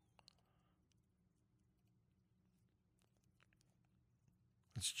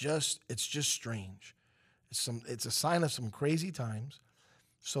 It's just strange. It's a sign of some crazy times.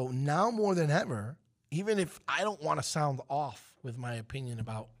 So now more than ever, even if I don't want to sound off with my opinion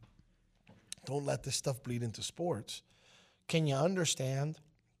about don't let this stuff bleed into sports, can you understand?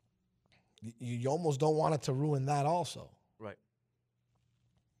 You almost don't want it to ruin that also. Right.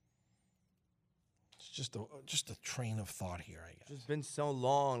 It's just a train of thought here, I guess. It's been so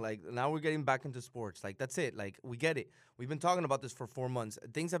long. Like, now we're getting back into sports. Like, that's it. Like, we get it. We've been talking about this for 4 months.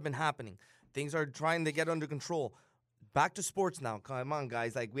 Things have been happening. Things are trying to get under control. Back to sports now. Come on,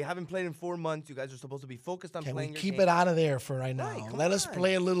 guys. Like, we haven't played in 4 months. You guys are supposed to be focused on playing your game. Can we keep it out of there for right now? Right, Let us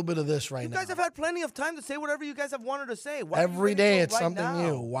play a little bit of this right now. You guys have had plenty of time to say whatever you guys have wanted to say. Why Every day it's something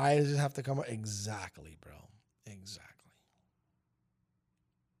new. Why does it have to come up? Exactly, bro. Exactly.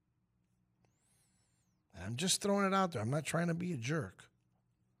 And I'm just throwing it out there. I'm not trying to be a jerk.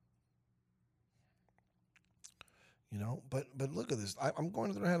 But look at this. I'm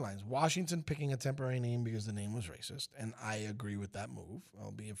going through the headlines. Washington picking a temporary name because the name was racist, and I agree with that move,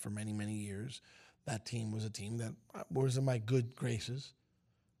 albeit for many, many years. That team was a team that was in my good graces.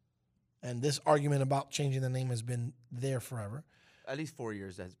 And this argument about changing the name has been there forever. At least 4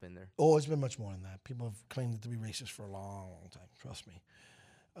 years that's been there. Oh, it's been much more than that. People have claimed it to be racist for a long, long time. Trust me.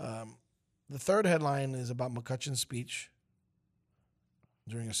 The third headline is about McCutcheon's speech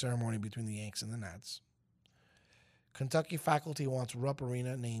during a ceremony between the Yanks and the Nats. Kentucky faculty wants Rupp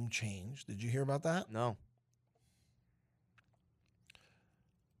Arena name changed. Did you hear about that? No.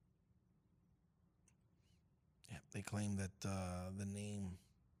 Yeah, they claim that the name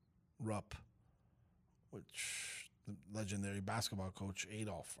Rupp, which the legendary basketball coach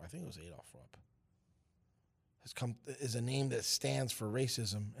Adolph, I think it was Adolph Rupp, is a name that stands for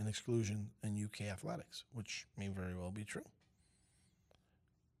racism and exclusion in UK athletics, which may very well be true.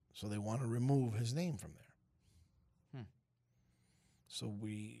 So they want to remove his name from there. So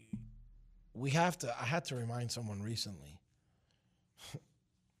we have to, I had to remind someone recently,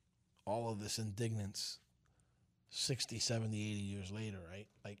 all of this indignance 60, 70, 80 years later, right?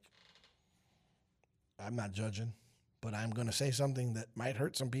 Like, I'm not judging, but I'm going to say something that might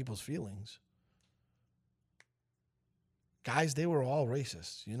hurt some people's feelings. Guys, they were all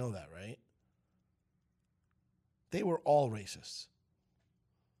racists. You know that, right? They were all racists.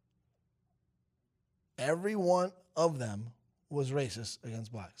 Every one of them was racist against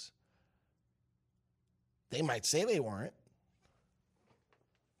blacks. They might say they weren't,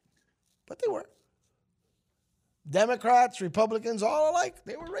 but they were. Democrats, Republicans, all alike,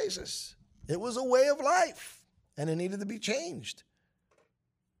 they were racist. It was a way of life, and it needed to be changed.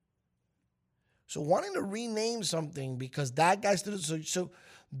 So wanting to rename something because that guy stood, so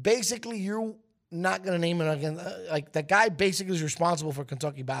basically you're not going to name it again. Like, that guy basically is responsible for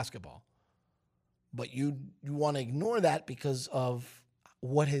Kentucky basketball. But you want to ignore that because of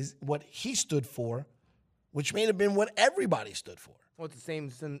what he stood for, which may have been what everybody stood for. Well, it's the same.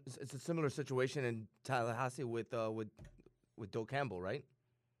 It's a similar situation in Tallahassee with Doak Campbell, right?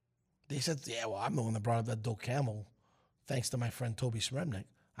 They said, "Yeah, well, I'm the one that brought up that Doak Campbell, thanks to my friend Toby Smrebnik.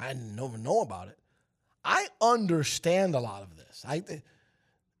 I didn't even know about it. I understand a lot of this.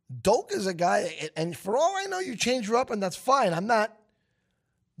 Doak is a guy, and for all I know, you change her up, and that's fine. I'm not.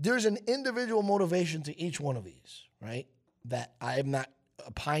 There's an individual motivation to each one of these, right? That I'm not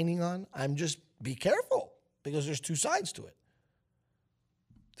opining on. I'm just, be careful, because there's two sides to it.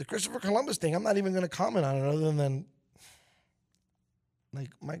 The Christopher Columbus thing, I'm not even going to comment on it other than,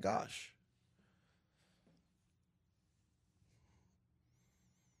 like, my gosh.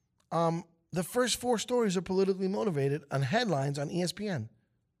 The first 4 stories are politically motivated on headlines on ESPN.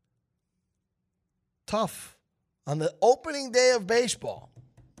 Tough. On the opening day of baseball.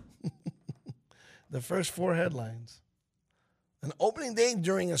 The first 4 headlines. An opening day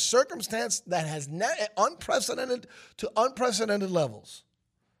during a circumstance that has unprecedented to unprecedented levels.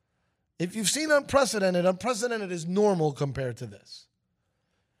 If you've seen unprecedented is normal compared to this.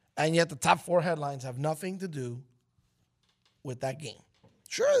 And yet the top 4 headlines have nothing to do with that game.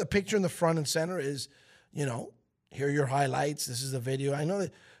 Sure, the picture in the front and center is, here are your highlights. This is the video. I know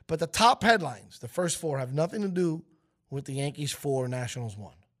that. But the top headlines, the first 4, have nothing to do with the Yankees 4, Nationals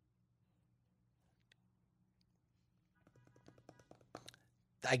 1.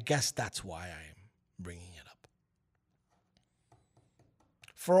 I guess that's why I am bringing it up.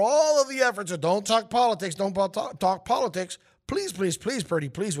 For all of the efforts of don't talk politics, talk politics, please, Purdy,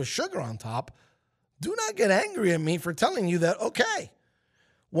 please, with sugar on top, do not get angry at me for telling you that, okay,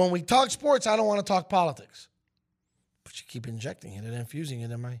 when we talk sports, I don't want to talk politics. But you keep injecting it and infusing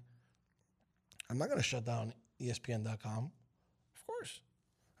it in my... I'm not going to shut down ESPN.com. Of course.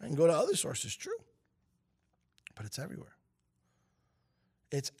 I can go to other sources, true. But it's everywhere.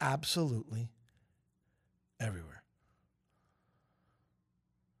 It's absolutely everywhere.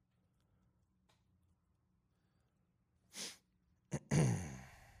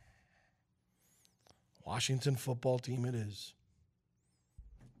 Washington football team it is.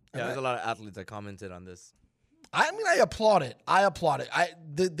 Yeah, there's a lot of athletes that commented on this. I applaud it.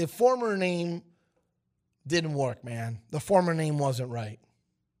 The former name didn't work, man. The former name wasn't right.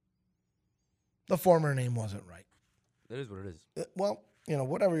 It is what it is. Well,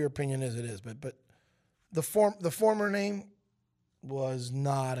 whatever your opinion is, it is. But the former name was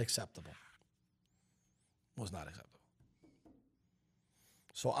not acceptable.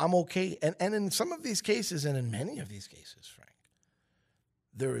 So I'm okay. And in some of these cases, and in many of these cases, Frank,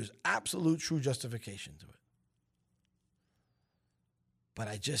 there is absolute true justification to it. But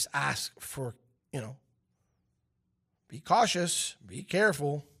I just ask for, be cautious, be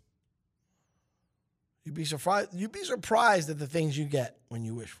careful. You'd be surprised at the things you get when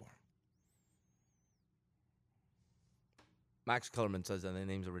you wish for them. Max Kellerman says that their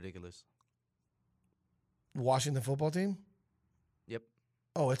names are ridiculous. Washington football team? Yep.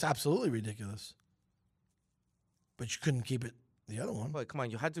 Oh, it's absolutely ridiculous. But you couldn't keep it the other one. But come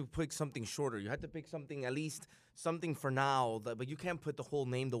on, you had to pick something shorter. You had to pick something, at least something for now. But you can't put the whole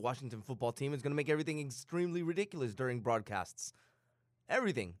name, the Washington football team. It's going to make everything extremely ridiculous during broadcasts.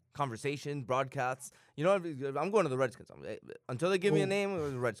 Everything. Conversation, broadcasts. I'm going to the Redskins. Until they give me a name,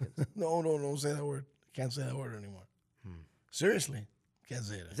 the Redskins. No, don't say that word. Can't say that word anymore. Seriously. Can't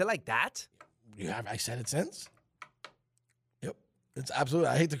say it. Is it like that? I said it since. Yep. It's absolutely,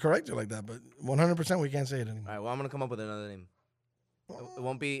 I hate to correct you like that, but 100% we can't say it anymore. All right, well, I'm going to come up with another name. It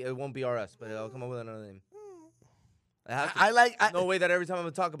won't be RS, but I'll come up with another name. No way that every time I'm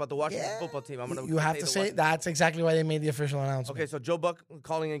going to talk about the Washington football team, I'm going to You have to say that's exactly why they made the official announcement. Okay, so Joe Buck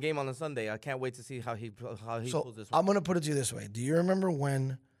calling a game on a Sunday. I can't wait to see how he pulls this one. I'm going to put it to you this way. Do you remember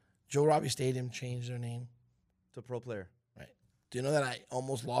when Joe Robbie Stadium changed their name? To Pro Player. Right. Do you know that I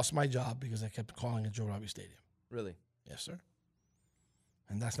almost lost my job because I kept calling it Joe Robbie Stadium? Really? Yes, sir.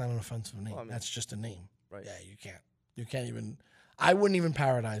 And that's not an offensive name. Well, that's just a name. Right. Yeah, you can't even. I wouldn't even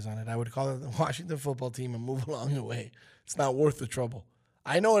parodize on it. I would call it the Washington football team and move along the way. It's not worth the trouble.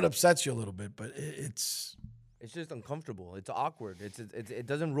 I know it upsets you a little bit, but it's just uncomfortable. It's awkward. It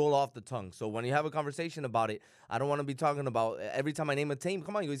doesn't roll off the tongue. So when you have a conversation about it, I don't want to be talking about every time I name a team.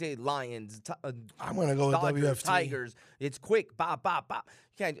 Come on, you say Lions. I'm going to go Dodgers, with WFT. Tigers. It's quick. Bop, bop, bop.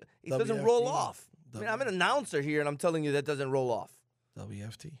 You can't. It doesn't roll off. I mean, I'm an announcer here, and I'm telling you that doesn't roll off.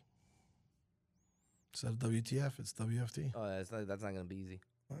 WFT. Instead of WTF, it's WFT. Oh, that's not going to be easy.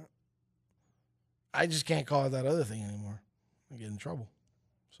 I just can't call it that other thing anymore. I get in trouble.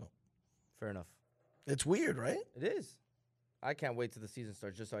 So fair enough. It's weird, right? It is. I can't wait till the season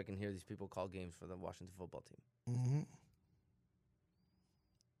starts just so I can hear these people call games for the Washington football team. Mm-hmm.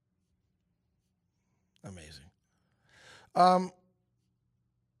 Amazing.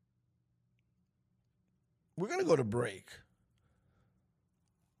 We're going to go to break.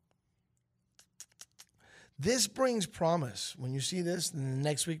 This brings promise. When you see this in the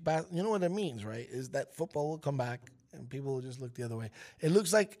next week, you know what it means, right? Is that football will come back and people will just look the other way. It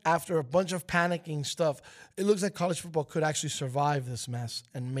looks like after a bunch of panicking stuff, it looks like college football could actually survive this mess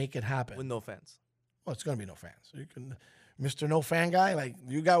and make it happen. With no fans. Well, it's going to be no fans. You can, Mr. No Fan Guy, like,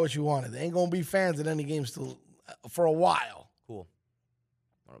 you got what you wanted. There ain't going to be fans at any game still for a while. Cool.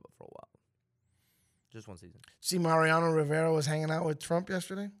 I don't know, for a while. Just one season. See, Mariano Rivera was hanging out with Trump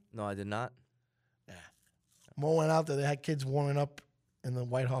yesterday? No, I did not. Yeah. Mo went out there. They had kids warming up in the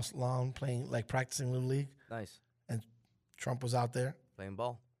White House lawn, practicing Little League. Nice. And Trump was out there. Playing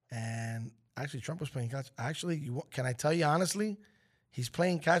ball. And actually, Trump was playing catch. Actually, can I tell you honestly, he's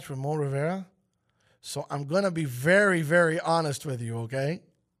playing catch with Mo Rivera. So I'm going to be very, very honest with you, okay?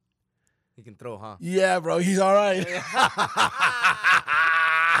 He can throw, huh? Yeah, bro. He's all right.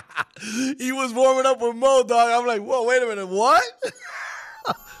 He was warming up with Mo, dog. I'm like, whoa, wait a minute. What?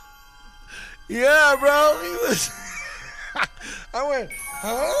 Yeah, bro. He was. I went,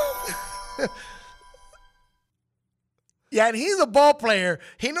 huh? Yeah, and he's a ball player.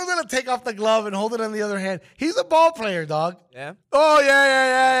 He knows how to take off the glove and hold it on the other hand. He's a ball player, dog. Yeah? Oh,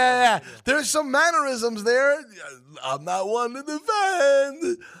 yeah. There's some mannerisms there. I'm not one to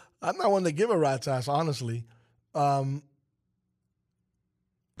defend. I'm not one to give a rat's ass, honestly. Bro.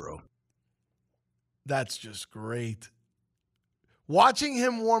 That's just great. Watching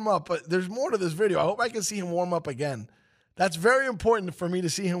him warm up, but there's more to this video. I hope I can see him warm up again. That's very important for me to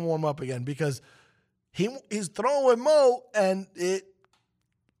see him warm up again because he's throwing with Mo, and it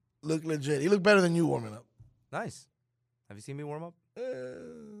looked legit. He looked better than you warming up. Nice. Have you seen me warm up?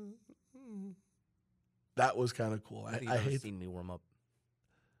 That was kind of cool. I hate seen me warm up.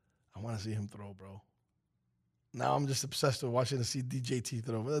 I want to see him throw, bro. Now I'm just obsessed with watching to see DJT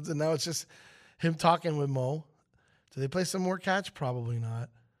throw. But now it's just him talking with Mo. Do they play some more catch? Probably not.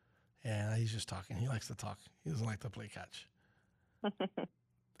 Yeah, he's just talking. He likes to talk. He doesn't like to play catch.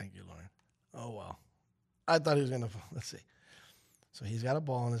 Thank you, Lauren. Oh, well. I thought he was going to. Let's see. So he's got a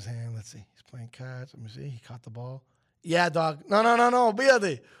ball in his hand. Let's see. He's playing catch. Let me see. He caught the ball. Yeah, dog. No.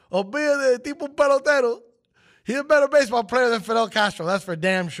 Olvídate. Tipo pelotero. He's a better baseball player than Fidel Castro. That's for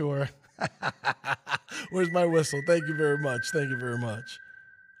damn sure. Where's my whistle? Thank you very much.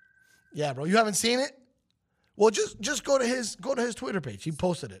 Yeah, bro. You haven't seen it? Well, just go to his Twitter page. He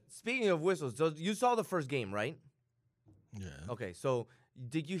posted it. Speaking of whistles, so you saw the first game, right? Yeah. Okay, so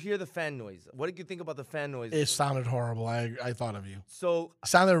did you hear the fan noise? What did you think about the fan noise? It sounded horrible. I thought of you. So it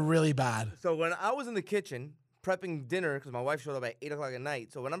sounded really bad. So when I was in the kitchen prepping dinner, because my wife showed up at 8 o'clock at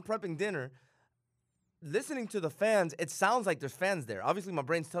night. So when I'm prepping dinner, listening to the fans, it sounds like there's fans there. Obviously, my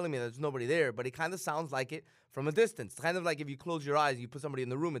brain's telling me there's nobody there, but it kind of sounds like it from a distance. Kind of like if you close your eyes, you put somebody in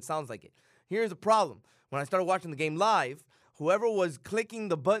the room, it sounds like it. Here's the problem. When I started watching the game live, whoever was clicking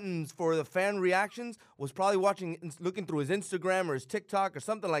the buttons for the fan reactions was probably looking through his Instagram or his TikTok or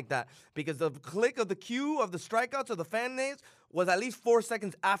something like that, because the click of the cue of the strikeouts or the fan names was at least 4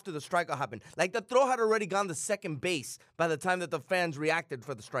 seconds after the strikeout happened. Like the throw had already gone to second base by the time that the fans reacted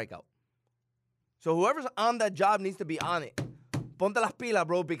for the strikeout. So whoever's on that job needs to be on it. Ponte las pilas,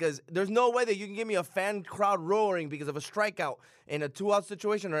 bro, because there's no way that you can give me a fan crowd roaring because of a strikeout in a 2-out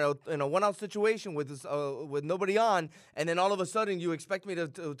situation or in a 1-out situation with nobody on, and then all of a sudden you expect me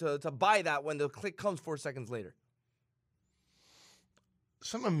to buy that when the click comes 4 seconds later.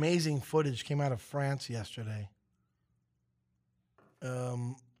 Some amazing footage came out of France yesterday. It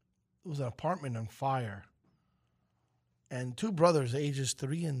was an apartment on fire, and 2 brothers, ages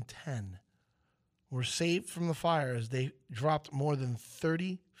 3 and 10, were saved from the fire as they dropped more than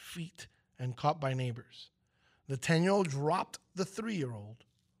 30 feet and caught by neighbors. The 10-year-old dropped the 3-year-old,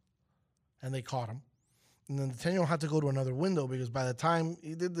 and they caught him. And then the 10-year-old had to go to another window because by the time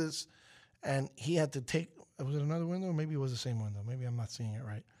he did this, and he had to take, was it another window? Maybe it was the same window. Maybe I'm not seeing it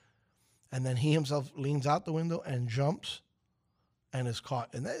right. And then he himself leans out the window and jumps and is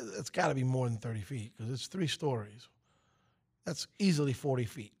caught. And it's got to be more than 30 feet because it's 3 stories. That's easily 40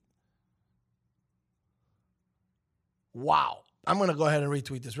 feet. Wow. I'm going to go ahead and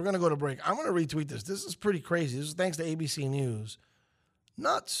retweet this. We're going to go to break. I'm going to retweet this. This is pretty crazy. This is thanks to ABC News.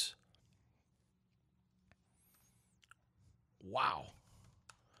 Nuts. Wow.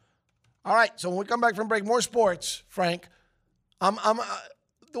 All right. So when we come back from break, more sports, Frank. The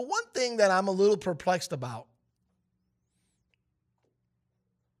one thing that I'm a little perplexed about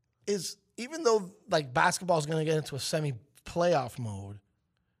is even though like basketball is going to get into a semi-playoff mode,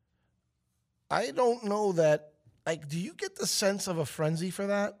 I don't know that. Like, do you get the sense of a frenzy for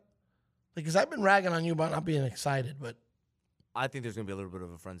that? Because I've been ragging on you about not being excited, but I think there's going to be a little bit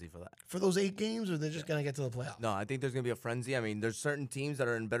of a frenzy for that. For those 8 games, or they're just going to get to the playoffs? No, I think there's going to be a frenzy. I mean, there's certain teams that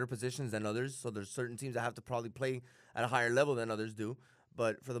are in better positions than others, so there's certain teams that have to probably play at a higher level than others do.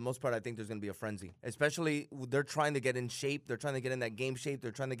 But for the most part, I think there's going to be a frenzy. Especially, they're trying to get in shape. They're trying to get in that game shape. They're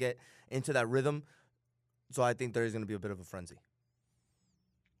trying to get into that rhythm. So I think there is going to be a bit of a frenzy.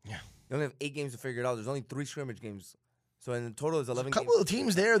 Yeah. They only have 8 games to figure it out. There's only 3 scrimmage games. So in total, there's 11 games. There's a couple of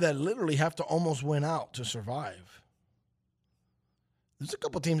teams there that literally have to almost win out to survive. There's a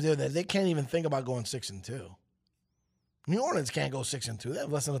couple of teams there that they can't even think about going 6-2. New Orleans can't go 6-2. They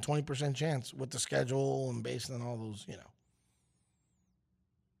have less than a 20% chance with the schedule and based on all those, you know.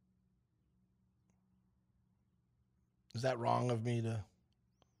 Is that wrong of me to?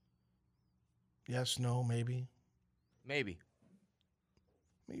 Yes, no, maybe? Maybe.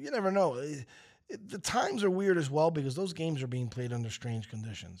 You never know. The times are weird as well because those games are being played under strange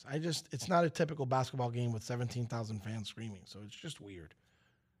conditions. It's not a typical basketball game with 17,000 fans screaming, so it's just weird.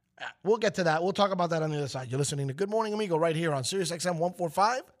 We'll get to that. We'll talk about that on the other side. You're listening to Good Morning Amigo right here on Sirius XM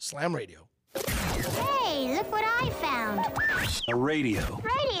 145 Slam Radio. Hey, look what I found. A radio.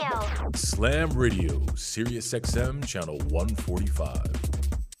 Radio. Slam Radio, Sirius XM channel 145.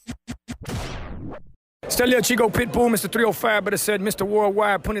 Stelio Chico Pitbull, Mr. 305, but it said Mr.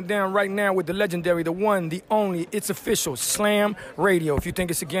 Worldwide, putting it down right now with the legendary, the one, the only, it's official, Slam Radio. If you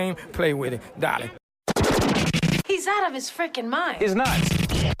think it's a game, play with it, darling. He's out of his freaking mind. He's nuts.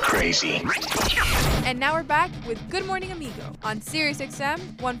 Crazy. And now we're back with Good Morning Amigo on Sirius XM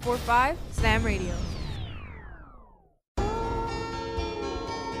 145 Slam Radio.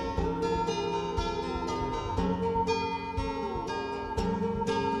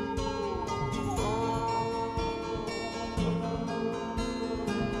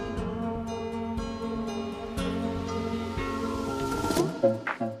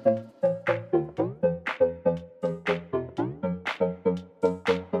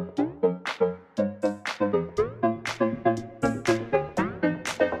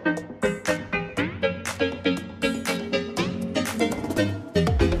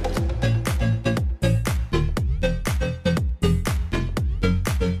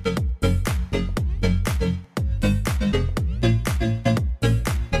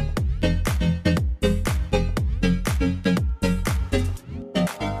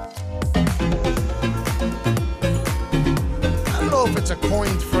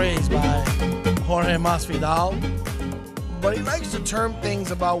 Masvidal, but he likes to term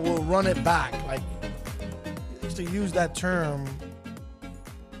things about we'll run it back. Like, he likes to use that term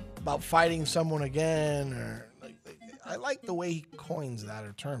about fighting someone again, or I like the way he coins that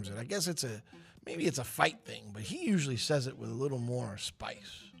or terms it. I guess maybe it's a fight thing, but he usually says it with a little more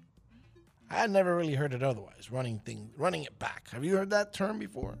spice. I had never really heard it otherwise, running it back. Have you heard that term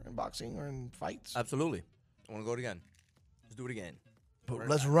before in boxing or in fights? Absolutely. I want to go again. Let's do it again. But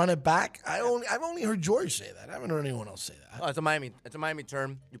let's run it back. I've only heard George say that. I haven't heard anyone else say that. Oh, it's a Miami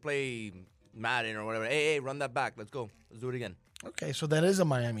term. You play Madden or whatever. Hey, run that back. Let's go. Let's do it again. Okay, so that is a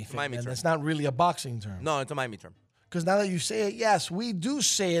Miami thing. Miami term. That's not really a boxing term. No, it's a Miami term. Because now that you say it, yes, we do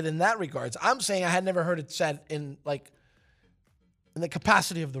say it in that regards. I'm saying I had never heard it said in the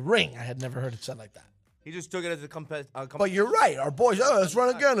capacity of the ring. I had never heard it said like that. He just took it as a But you're right. Our boys, let's run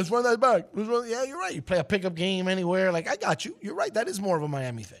again. Let's run that back. Yeah, you're right. You play a pickup game anywhere. Like, I got you. You're right. That is more of a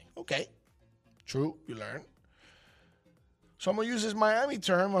Miami thing. Okay. True. You learn. So I'm going to use this Miami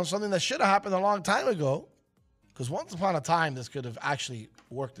term on something that should have happened a long time ago. Because once upon a time, this could have actually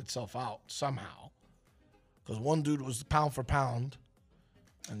worked itself out somehow. Because one dude was pound for pound,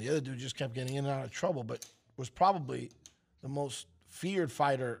 and the other dude just kept getting in and out of trouble, but was probably the most feared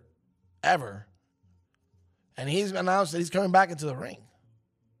fighter ever. And he's announced that he's coming back into the ring.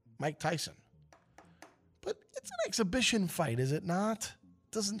 Mike Tyson. But it's an exhibition fight, is it not?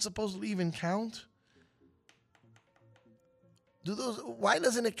 Doesn't supposedly even count? Why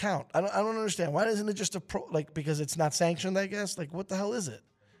doesn't it count? I don't understand. Why isn't it just because it's not sanctioned, I guess? Like, what the hell is it?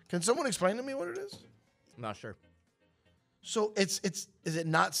 Can someone explain to me what it is? I'm not sure. So is it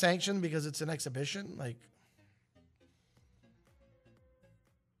not sanctioned because it's an exhibition? Like,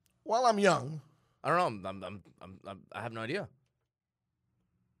 while I'm young, I don't know. I have no idea.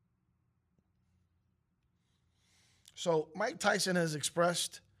 So Mike Tyson has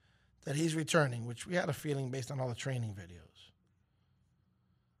expressed that he's returning, which we had a feeling based on all the training videos.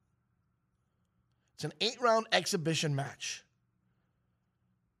 It's an 8-round exhibition match.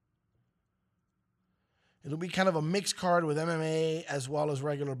 It'll be kind of a mixed card with MMA as well as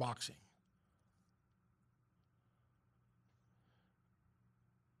regular boxing.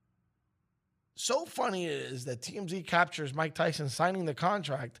 So funny it is that TMZ captures Mike Tyson signing the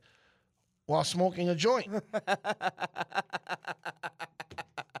contract while smoking a joint.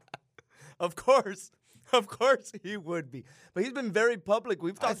 Of course he would be. But he's been very public.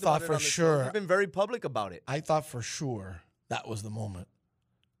 We've talked about it on the show. He's been very public about it. I thought for sure that was the moment.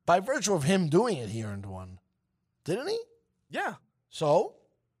 By virtue of him doing it, he earned one. Didn't he? Yeah. So?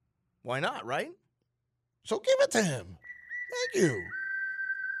 Why not, right? So give it to him. Thank you.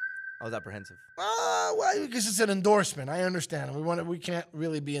 I was apprehensive. Well, because it's an endorsement. I understand. We can't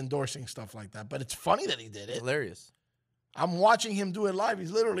really be endorsing stuff like that. But it's funny that he did it. Hilarious. I'm watching him do it live.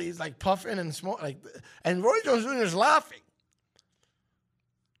 He's like puffing and smoking. And Roy Jones Jr. is laughing.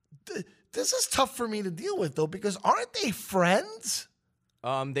 This is tough for me to deal with, though, because aren't they friends?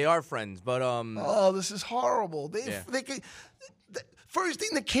 They are friends, but Oh, this is horrible. First thing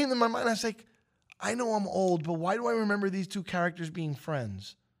that came to my mind, I was like, I know I'm old, but why do I remember these two characters being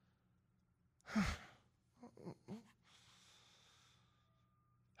friends?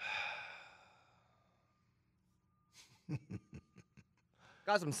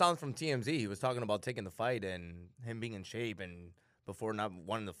 Got some sounds from TMZ. He was talking about taking the fight and him being in shape and before not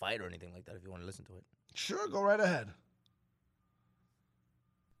wanting to fight or anything like that, if you want to listen to it. Sure, go right ahead.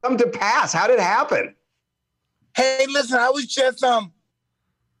 Come to pass. How did it happen? Hey, listen, I was just at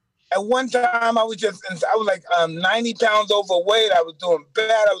one time I was like 90 pounds overweight. I was doing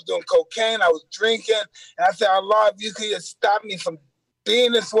bad. I was doing cocaine. I was drinking. And I said, Allah, if you could just stop me from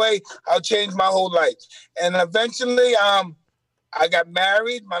being this way, I'll change my whole life. And eventually, I got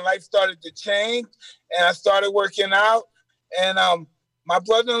married. My life started to change, and I started working out. And my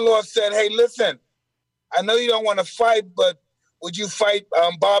brother-in-law said, hey, listen, I know you don't want to fight, but would you fight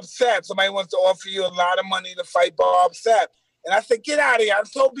Bob Sapp? Somebody wants to offer you a lot of money to fight Bob Sapp. And I said, get out of here. I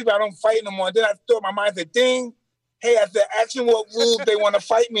told people I don't fight no more. And then I thought my mind said, ding. Hey, I said, ask them what rules they want to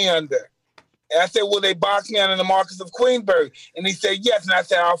fight me under. And I said, will they box me under the Marcus of Queensberg? And he said, yes. And I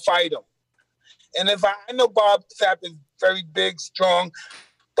said, I'll fight him. And if I know Bob Sapp is very big, strong,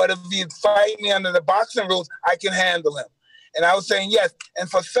 but if he fight me under the boxing rules, I can handle him. And I was saying yes.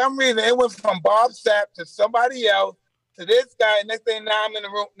 And for some reason, it went from Bob Sapp to somebody else to this guy. Next thing, now I'm in the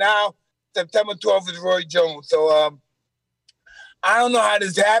room. Now, September 12th is Roy Jones. So I don't know how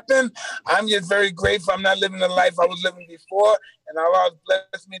this happened. I'm just very grateful. I'm not living the life I was living before. And Allah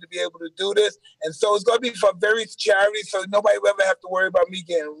blessed me to be able to do this. And so it's going to be for various charities. So nobody will ever have to worry about me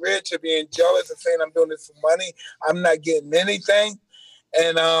getting rich or being jealous or saying I'm doing this for money. I'm not getting anything.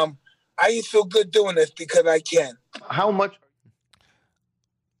 And I just feel good doing this because I can. How much?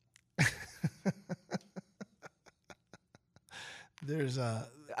 There's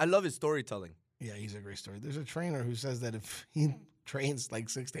I love his storytelling. Yeah, he's a great story. There's a trainer who says that if he trains like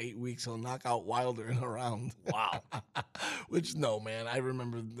 6 to 8 weeks, he'll knock out Wilder in a round. Wow. Which, no, man, I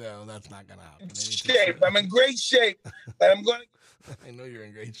remember, no, that's not going to happen. Shape. I'm in great shape, but I'm going to. I know you're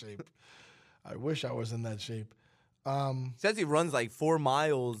in great shape. I wish I was in that shape. Says he runs like 4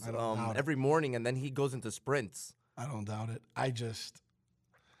 miles every morning, and then he goes into sprints. I don't doubt it.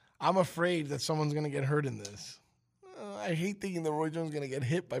 I'm afraid that someone's going to get hurt in this. I hate thinking that Roy Jones is going to get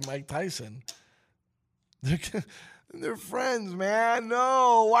hit by Mike Tyson. They're friends, man.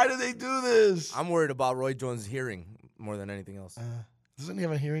 No, why do they do this? I'm worried about Roy Jones' hearing more than anything else. Doesn't he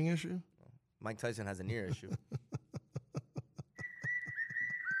have a hearing issue? Mike Tyson has an ear issue.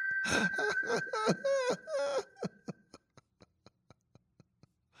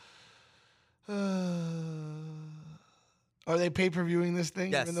 Are they pay-per-viewing this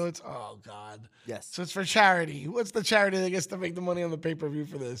thing? Yes. Even though it's, oh, God. Yes. So it's for charity. What's the charity that gets to make the money on the pay-per-view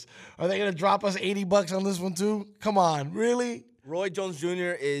for this? Are they going to drop us $80 on this one, too? Come on. Really? Roy Jones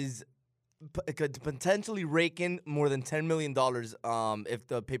Jr. could potentially rake in more than $10 million if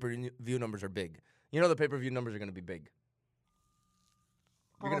the pay-per-view numbers are big. You know the pay-per-view numbers are going to be big.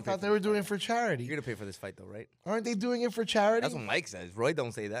 I thought they were doing it for charity. You're going to pay for this fight, though, right? Aren't they doing it for charity? That's what Mike says. Roy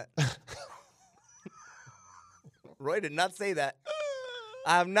don't say that. Roy did not say that.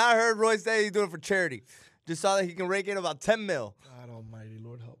 I have not heard Roy say he's doing it for charity. Just saw that he can rake in about 10 mil. God almighty,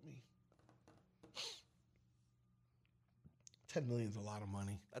 Lord help me. 10 million is a lot of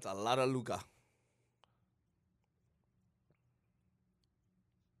money. That's a lot of Luca.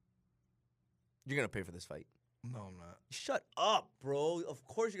 You're going to pay for this fight. No, I'm not. Shut up, bro. Of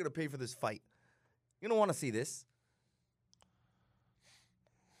course you're going to pay for this fight. You don't want to see this.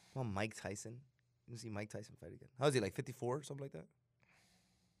 Well, Mike Tyson. You see Mike Tyson fight again. How is he, like 54 or something like that?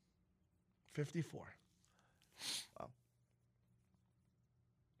 54. Wow.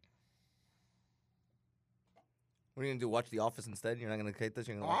 What are you going to do, watch The Office instead? You're not going to take this?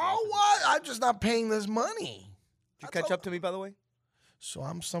 You're gonna what? I'm just not paying this money. Did you catch up to me, by the way? So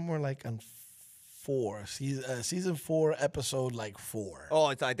I'm somewhere like on 4. Season 4, episode like 4. Oh,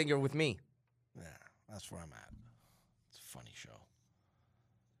 I think you're with me. Yeah, that's where I'm at. It's a funny show.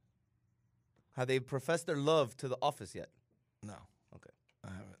 Have they professed their love to The Office yet? No. Okay. I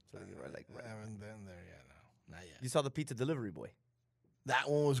haven't. So I haven't been there yet. No, not yet. You saw the pizza delivery boy. That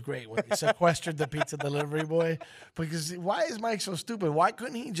one was great when he sequestered the pizza delivery boy. Because why is Mike so stupid? Why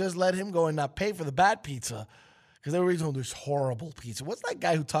couldn't he just let him go and not pay for the bad pizza? Because they were eating this horrible pizza. What's that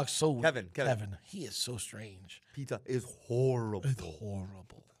guy who talks so... Kevin. He is so strange. Pizza is horrible. It's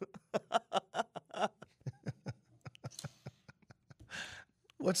horrible.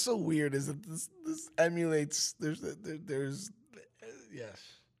 What's so weird is that this emulates... There's yes.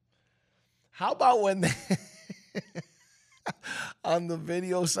 How about when they... on the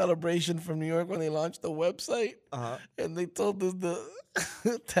video celebration from New York when they launched the website, and they told the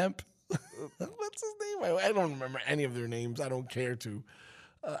temp, what's his name? I don't remember any of their names. I don't care to.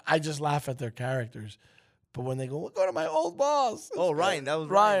 I just laugh at their characters. But when they go, we'll go to my old boss. Oh, Ryan, that was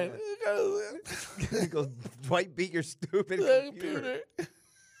Ryan. He goes, Dwight, beat your stupid computer.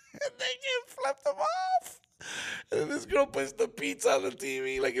 And they can flip them off. And this girl puts the pizza on the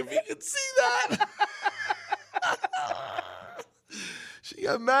TV, like if you could see that. She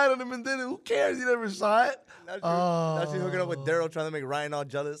got mad at him and then who cares? He never saw it. Now she's hooking up with Daryl, trying to make Ryan all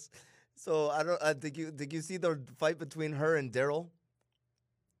jealous. So I think did you see the fight between her and Daryl?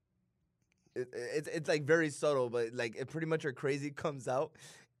 It's like very subtle, but like it pretty much her crazy comes out.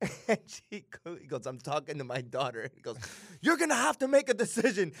 And he goes, I'm talking to my daughter. He goes, you're going to have to make a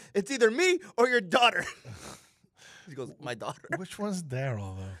decision. It's either me or your daughter. He goes, my daughter. Which one's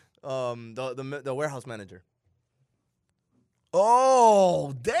Daryl, though? The warehouse manager.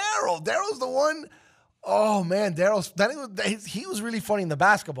 Oh, Daryl. Daryl's the one. Oh, man. He was really funny in the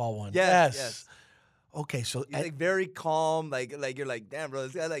basketball one. Yes. Okay, so. He's like very calm. Like you're like, damn, bro,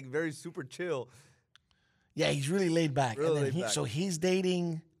 this guy like very super chill. Yeah, he's really laid back. Really laid back. So he's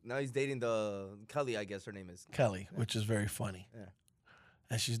dating. Now he's dating the Kelly, I guess her name is. Kelly, which is very funny. Yeah.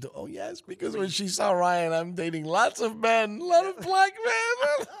 And she's oh yes, because when she saw Ryan, I'm dating lots of men, a lot of black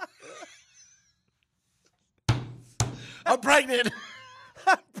men. I'm pregnant.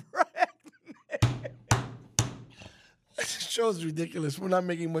 This show's ridiculous. We're not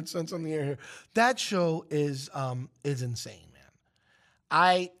making much sense on the air here. That show is insane, man.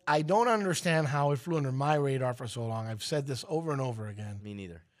 I don't understand how it flew under my radar for so long. I've said this over and over again. Me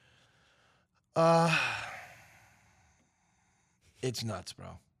neither. It's nuts,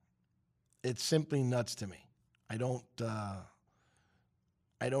 bro. It's simply nuts to me. I don't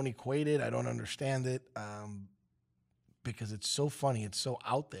equate it. I don't understand it because it's so funny. It's so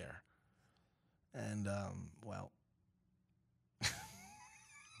out there. And, well,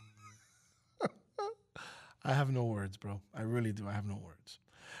 I have no words, bro. I really do. I have no words.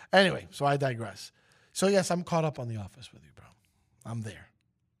 Anyway, so I digress. So, yes, I'm caught up on The Office with you, bro. I'm there.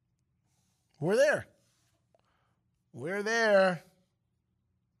 We're there. We're there.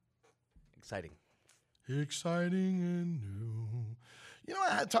 Exciting. Exciting and new. You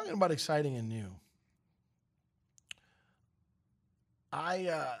know, talking about exciting and new. I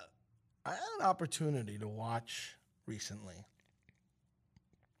had an opportunity to watch recently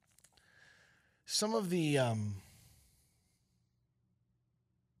some of the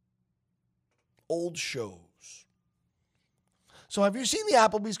old shows. So have you seen the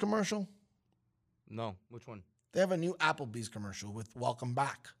Applebee's commercial? No. Which one? They have a new Applebee's commercial with Welcome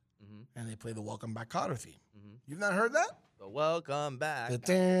Back. Mm-hmm. And they play the Welcome Back Kotter theme. Mm-hmm. You've not heard that? The Welcome Back.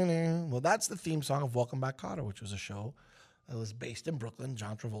 Well, that's the theme song of Welcome Back Kotter, which was a show that was based in Brooklyn.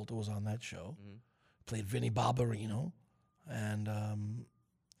 John Travolta was on that show. Mm-hmm. Played Vinnie Barbarino. And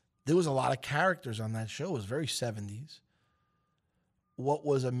there was a lot of characters on that show. It was very 70s. What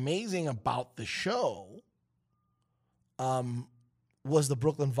was amazing about the show was the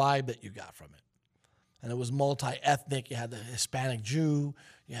Brooklyn vibe that you got from it. And it was multi-ethnic. You had the Hispanic Jew.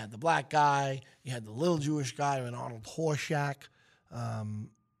 You had the black guy. You had the little Jewish guy and Arnold Horshack.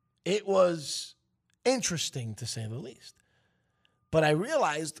 It was interesting, to say the least. But I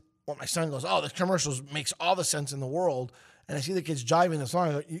realized when my son goes, oh, the commercials makes all the sense in the world. And I see the kids jiving the song.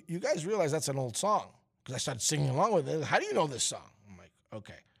 I go, you guys realize that's an old song. Because I started singing along with it. How do you know this song? I'm like,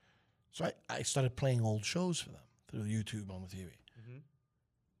 okay. So I started playing old shows for them through YouTube on the TV. Mm-hmm.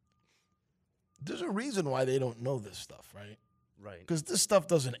 There's a reason why they don't know this stuff, right? Right. Because this stuff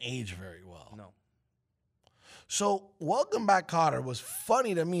doesn't age very well. No. So Welcome Back Kotter was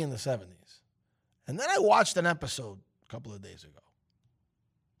funny to me in the 70s. And then I watched an episode a couple of days ago.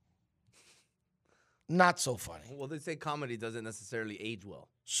 Not so funny. Well, they say comedy doesn't necessarily age well.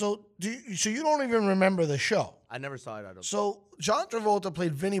 So you don't even remember the show? I never saw it. I don't. So John Travolta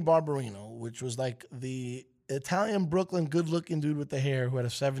played Vinnie Barbarino, which was like the Italian Brooklyn good-looking dude with the hair who had a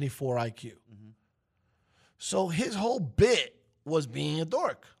 74 IQ. Mm-hmm. So his whole bit was being a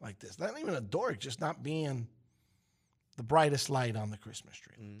dork like this. Not even a dork, just not being the brightest light on the Christmas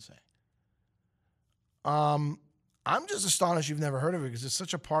tree, let's say. I'm just astonished you've never heard of it because it's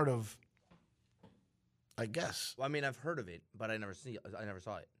such a part of, I guess. Well, I mean, I've heard of it, but I never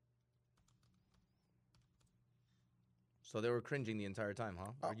saw it. So they were cringing the entire time,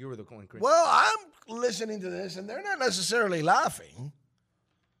 huh? Or you were the one cringing? Well, I'm listening to this, and they're not necessarily laughing.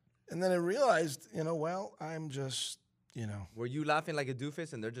 And then I realized, I'm just, Were you laughing like a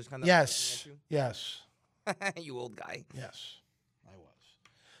doofus, and they're just kind of Yes, laughing yes. at you? You old guy. Yes, I was.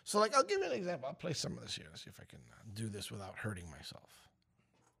 So, I'll give you an example. I'll play some of this here. Let's see if I can do this without hurting myself.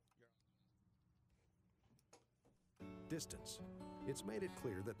 Distance. It's made it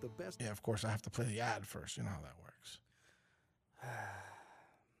clear that the best... Yeah, of course, I have to play the ad first. You know how that works.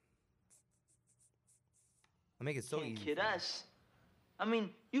 I make it so Can't easy. kid us. I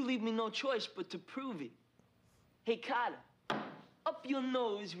mean, you leave me no choice but to prove it. Hey, Carter, up your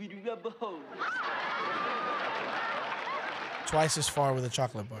nose with a rubber hose. Twice as far with a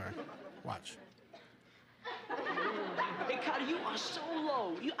chocolate bar. Watch. Hey, Carter, you are so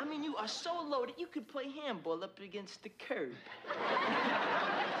low. You are so low that you could play handball up against the curb.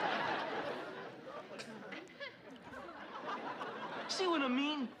 See what I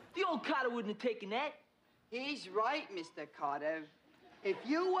mean? The old Carter wouldn't have taken that. He's right, Mr. Carter. If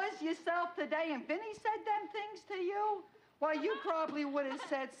you was yourself today and Vinny said them things to you, well, you probably would have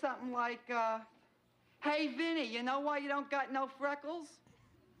said something like, hey, Vinny, you know why you don't got no freckles?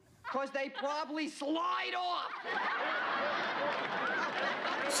 'Cause they probably slide off.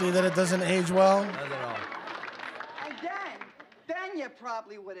 See that it doesn't age well? Not at all. And then you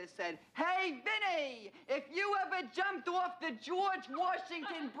probably would have said, hey, Vinny, if you ever jumped off the George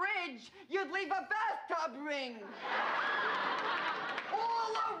Washington Bridge, you'd leave a bathtub ring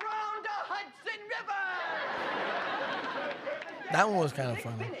all around the Hudson River. That one was kind of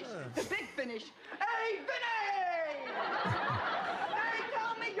funny. The big finish. Hey, Vinny! Hey,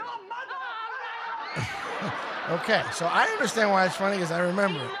 tell me your mother! Okay, so I understand why it's funny because I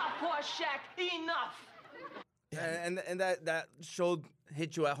remember it. Enough, Horseshack, enough. And that show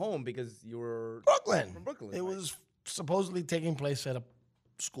hit you at home because you were Brooklyn. from Brooklyn. It was supposedly taking place at a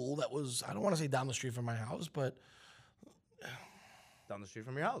school that was, I don't want to say down the street from my house, but down the street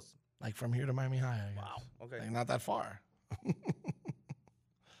from your house. like from here to Miami High, I guess. Wow. Okay. Like not that far.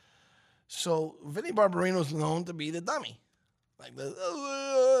 So Vinny Barbarino's known to be the dummy. Like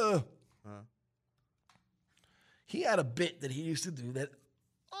the He had a bit that he used to do that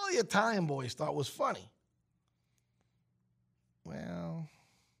all the Italian boys thought was funny. Well,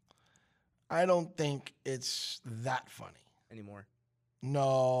 I don't think it's that funny Anymore.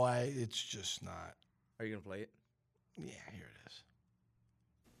 No, it's just not. Are you gonna play it? Yeah, here it is.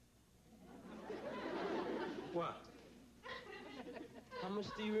 What? How much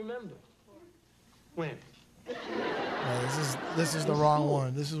do you remember? When? No, this is the wrong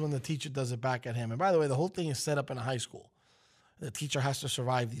one. This is when the teacher does it back at him. And by the way, the whole thing is set up in a high school. The teacher has to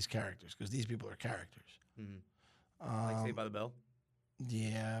survive these characters because these people are characters. Mm-hmm. Like Saved by the Bell?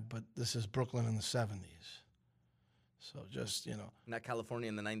 Yeah, but this is Brooklyn in the 70s. So just, Not California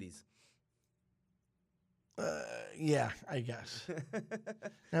in the 90s. Yeah, I guess. Now,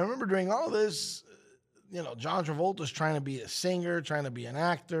 I remember during all this, John Travolta's trying to be a singer, trying to be an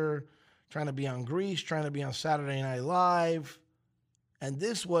actor, trying to be on Grease, trying to be on Saturday Night Live. And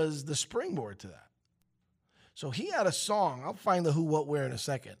this was the springboard to that. So he had a song. I'll find the who, what, where in a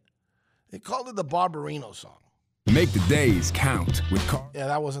second. They called it the Barbarino song. Make the days count with Carl. Yeah,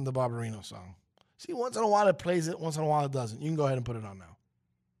 that wasn't the Barbarino song. See, once in a while it plays it, once in a while it doesn't. You can go ahead and put it on now.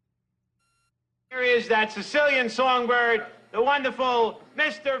 Here is that Sicilian songbird, the wonderful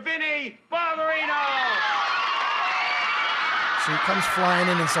Mr. Vinny Barbarino. So he comes flying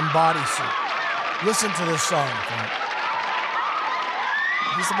in some bodysuit. Listen to this song. Okay?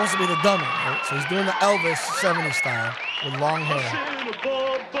 He's supposed to be the dummy, right? So he's doing the Elvis 70s style with long hair.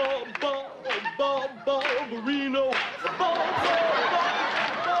 Barbarino. Barbarino.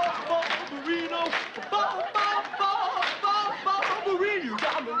 You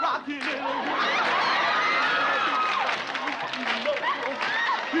got me rocking in a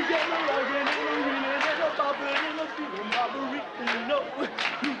You got me rocking in a Barbarino.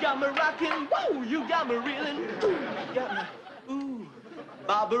 You got me rocking, whoa, you got me reeling. Ooh, you got me, ooh.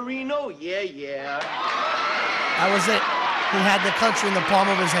 Barbarino, yeah. That was it. He had the country in the palm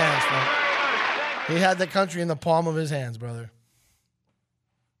of his hands, man. He had the country in the palm of his hands, brother.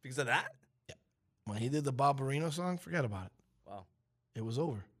 Because of that? Yeah. When he did the Barbarino song, forget about it. Wow. It was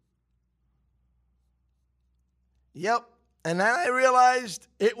over. Yep. And then I realized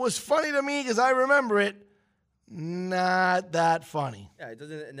it was funny to me because I remember it. Not that funny. Yeah, it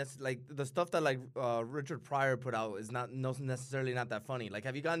doesn't. And that's like the stuff that Richard Pryor put out is not necessarily not that funny. Like,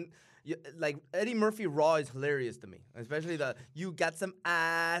 have you gone? Like Eddie Murphy Raw is hilarious to me, especially the you got some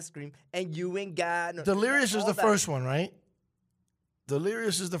ice cream and you ain't got no. Delirious is the first one, right?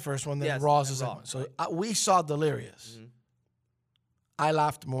 Delirious is the first one. Then yes, Raw's is the Raw, second one. So we saw Delirious. Mm-hmm. I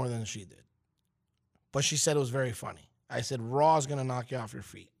laughed more than she did, but she said it was very funny. I said Raw's gonna knock you off your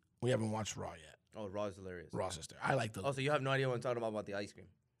feet. We haven't watched Raw yet. Oh, Raw is hilarious. Raw's is there. I like the. Oh, so you have no idea what I'm talking about the ice cream?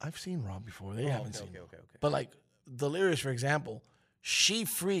 I've seen Raw before. They haven't seen. Okay. But like Delirious, for example, she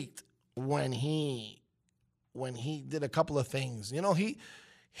freaked when he did a couple of things.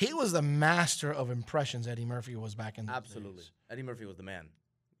 He was the master of impressions. Eddie Murphy was back in the Absolutely. days. Eddie Murphy was the man,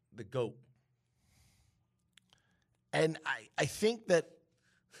 the GOAT. And I think that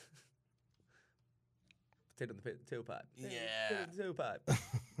potato in the tailpipe. Yeah. Potato in the tailpipe.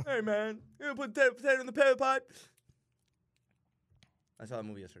 Hey, man, you gonna put potato in the tailpipe? I saw that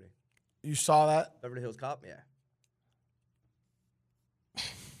movie yesterday. You saw that? Beverly Hills Cop? Yeah.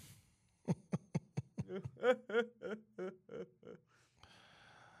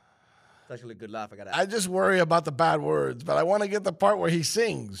 It's actually a good laugh. I just worry about the bad words, but I want to get the part where he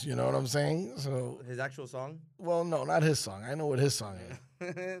sings. You know what I'm saying? So his actual song? Well, no, not his song. I know what his song is.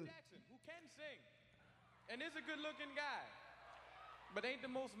 Jackson, who can sing, and is a good-looking guy, but ain't the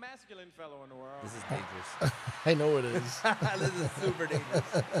most masculine fellow in the world. This is dangerous. I know it is. This is super dangerous.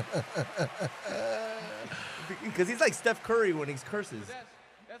 Because he's like Steph Curry when he curses.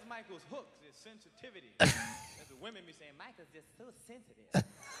 That's Michael's hooks, his sensitivity. That's the women be saying, Michael's just so sensitive.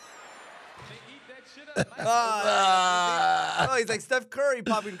 They eat that shit up. Oh, he's like Steph Curry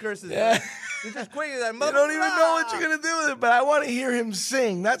popping curses. Yeah. He's just quick as that You mother. don't even know what you're gonna do with it, but I want to hear him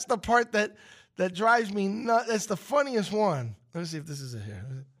sing. That's the part that drives me nuts. That's the funniest one. Let me see if this is it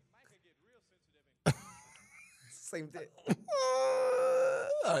here. Same thing.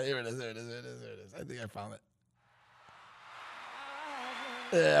 Oh, here it is. There it is. I think I found it.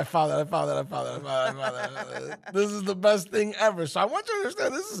 Yeah, I found it. This is the best thing ever. So I want you to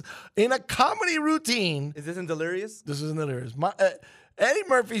understand, this is in a comedy routine. Is this in Delirious? This is in Delirious. Eddie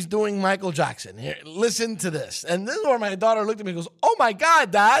Murphy's doing Michael Jackson. Here, listen to this. And this is where my daughter looked at me and goes, "Oh my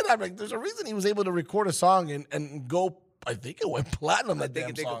God, Dad." I'm like, there's a reason he was able to record a song and go, I think it went platinum, that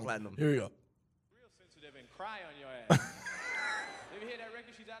damn song. Platinum. Here we go. Real sensitive and cry on your ass. You hear that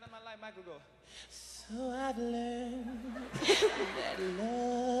record, She's Out of My Life, Michael go, so I've learned that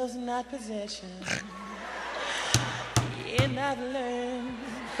love's not possession. And I've learned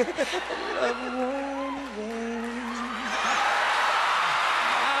that love won't win.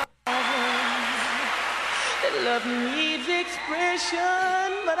 I've learned that love needs expression,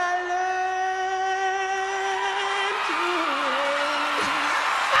 but I learned to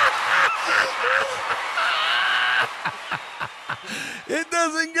It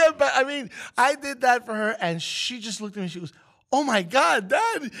doesn't get better. I mean, I did that for her, and she just looked at me. She goes, "Oh my God,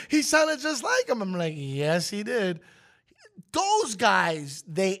 Dad, he sounded just like him." I'm like, "Yes, he did." Those guys,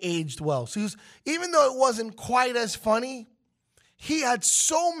 they aged well. So even though it wasn't quite as funny, he had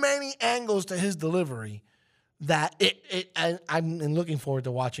so many angles to his delivery that I'm looking forward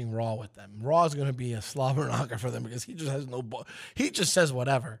to watching Raw with them. Raw is going to be a slobber knocker for them because he just has he just says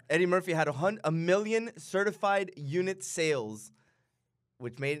whatever. Eddie Murphy had 1 million certified unit sales,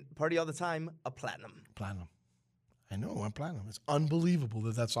 which made Party All the Time a platinum. Platinum. I know it went platinum. It's unbelievable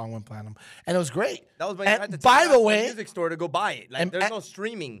that song went platinum. And it was great. That was when you had to by take the it way, to the music store to go buy it. Like, there's no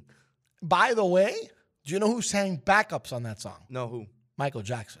streaming. By the way, do you know who sang backups on that song? No, who? Michael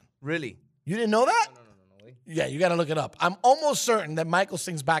Jackson. Really? You didn't know that? No. Yeah, you got to look it up. I'm almost certain that Michael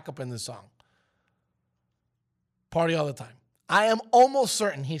sings backup in this song. Party All the Time. I am almost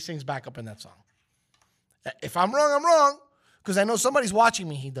certain he sings backup in that song. If I'm wrong, I'm wrong. Because I know somebody's watching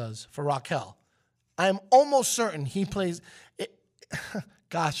me, he does, for Raquel. I am almost certain he plays it.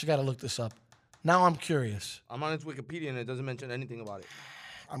 Gosh, you got to look this up. Now I'm curious. I'm on his Wikipedia and it doesn't mention anything about it.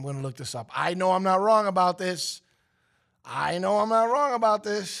 I'm going to look this up. I know I'm not wrong about this.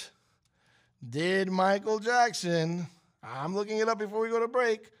 Did Michael Jackson, I'm looking it up before we go to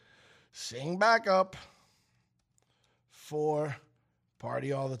break, sing backup for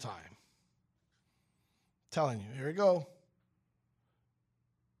Party All the Time? Telling you, here we go.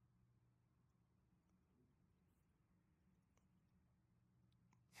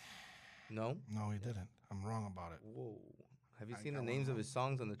 No? No, he didn't. I'm wrong about it. Whoa. Have you seen the names of his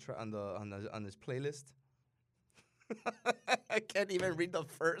songs on this playlist? I can't even read the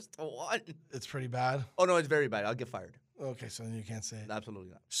first one. It's pretty bad. Oh, no, it's very bad. I'll get fired. Okay, so then you can't say it. Absolutely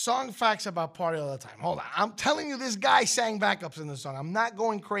not. Song facts about Party All the Time. Hold on. I'm telling you, this guy sang backups in the song. I'm not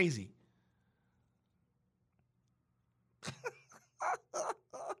going crazy.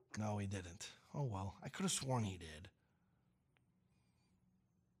 No, he didn't. Oh, well. I could have sworn he did.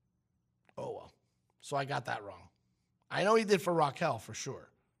 Oh, well. So I got that wrong. I know he did for Raquel, for sure.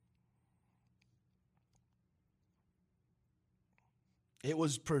 It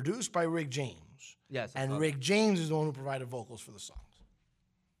was produced by Rick James. Yes. And Rick James is the one who provided vocals for the songs.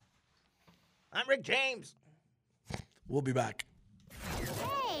 I'm Rick James. We'll be back.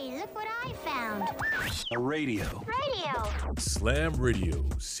 Hey, look what I found. A radio. Slam Radio,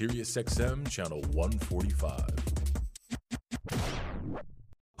 Sirius XM, channel 145.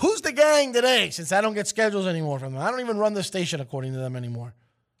 Who's the gang today? Since I don't get schedules anymore from them. I don't even run the station according to them anymore.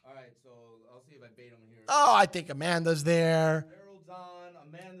 All right, so I'll see if I bait them here. Oh, I think Amanda's there. Harold's on,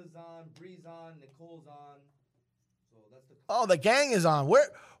 Amanda's on, Bree's on, Nicole's on. So that's the. Oh, the gang is on.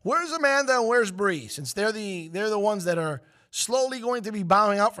 Where's Amanda and where's Bree? Since they're the ones that are slowly going to be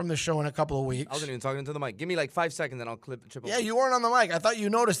bowing out from the show in a couple of weeks. I wasn't even talking into the mic. Give me like 5 seconds and I'll triple. Yeah, you weren't on the mic. I thought you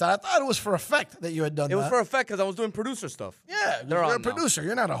noticed that. I thought it was for effect that you had done that. It was for effect because I was doing producer stuff. Yeah, They're you're on a producer.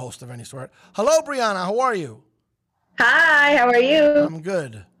 You're not a host of any sort. Hello, Brianna. How are you? Hi, how are you? I'm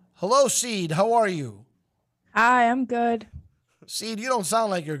good. Hello, Seed. How are you? Hi, I'm good. Seed, you don't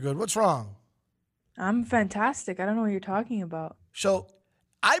sound like you're good. What's wrong? I'm fantastic. I don't know what you're talking about. So,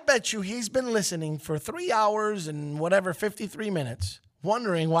 I bet you he's been listening for 3 hours and 53 minutes,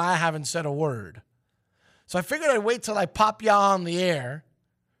 wondering why I haven't said a word. So I figured I'd wait till I pop y'all on the air,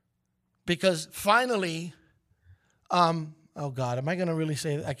 because finally, oh God, am I going to really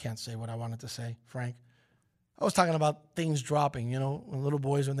say that? I can't say what I wanted to say, Frank. I was talking about things dropping, you know, when little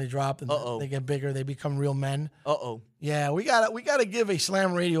boys, when they drop and they get bigger, they become real men. Yeah, we gotta give a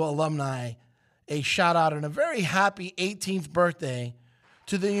Slam Radio alumni a shout out and a very happy 18th birthday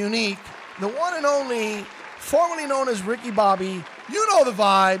to the unique, the one and only, formerly known as Ricky Bobby. You know the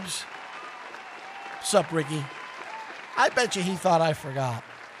vibes. Sup, Ricky? I bet you he thought I forgot.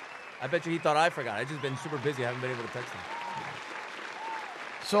 I bet you he thought I forgot. I've just been super busy. I haven't been able to text him.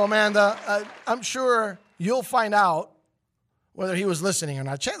 So, Amanda, I'm sure you'll find out whether he was listening or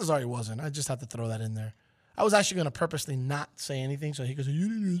not. Chances are he wasn't. I just have to throw that in there. I was actually going to purposely not say anything, so he goes, you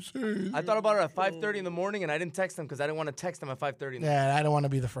didn't even say anything. I thought about it at 5:30 in the morning, and I didn't text him because I didn't want to text him at 5:30. Yeah, I don't want to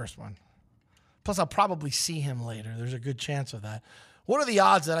be the first one. Plus, I'll probably see him later. There's a good chance of that. What are the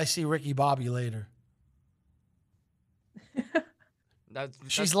odds that I see Ricky Bobby later?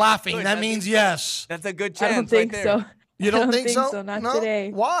 She's laughing. Good. That means yes. That's a good chance. I don't think right there. so. You don't think so? so? Not no?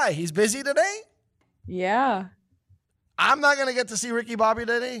 today. Why? He's busy today? Yeah. I'm not going to get to see Ricky Bobby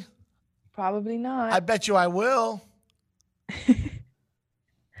today? Probably not. I bet you I will.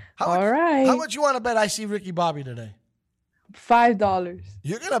 All right. How much you want to bet I see Ricky Bobby today? $5.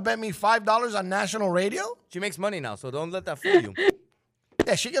 You're going to bet me $5 on national radio? She makes money now, so don't let that fool you.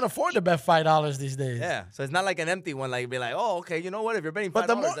 Yeah, she can afford to bet $5 these days. Yeah, so it's not like an empty one. Like, be like, oh, okay, you know what? If you're betting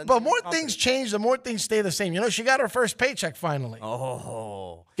 $5, but more things change, the more things stay the same. You know, she got her first paycheck finally.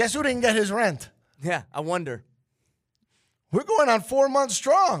 Oh. Guess who didn't get his rent? Yeah, I wonder. We're going on 4 months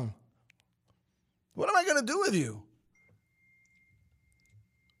strong. What am I going to do with you?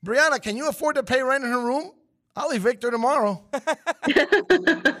 Brianna, can you afford to pay rent in her room? I'll evict her tomorrow.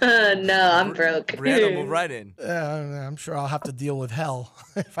 No, I'm broke. Brianna, move right in. I'm sure I'll have to deal with hell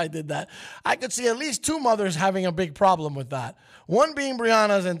if I did that. I could see at least two mothers having a big problem with that. One being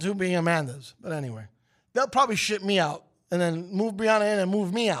Brianna's and two being Amanda's. But anyway, they'll probably ship me out and then move Brianna in and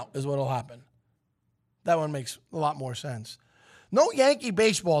move me out is what will happen. That one makes a lot more sense. No Yankee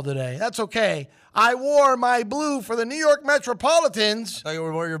baseball today. That's okay. I wore my blue for the New York Metropolitans. I thought you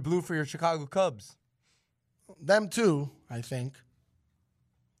wore your blue for your Chicago Cubs. Them too, I think.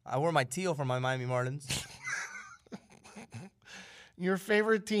 I wore my teal for my Miami Marlins. Your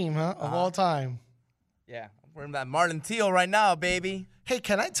favorite team, huh? Of all time. Yeah, I'm wearing that Marlin teal right now, baby. Hey,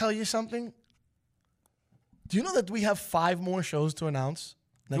 can I tell you something? Do you know that we have 5 more shows to announce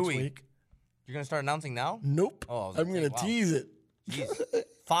next week? You're going to start announcing now? Nope. Oh, I'm going to tease it. Jeez.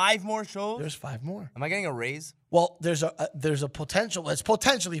 5 more shows? There's 5 more. Am I getting a raise? Well, there's a potential. It's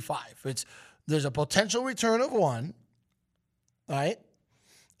potentially 5. There's a potential return of 1, right?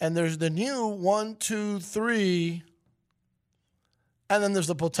 And there's the new 1, 2, 3, and then there's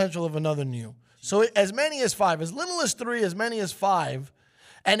the potential of another new. So as many as 5, as little as 3, as many as 5,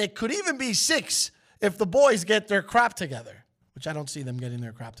 and it could even be 6 if the boys get their crap together, which I don't see them getting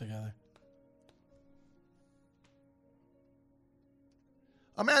their crap together.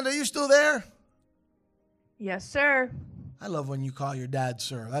 Amanda, are you still there? Yes, sir. I love when you call your dad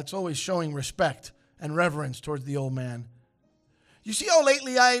sir. That's always showing respect and reverence towards the old man. You see how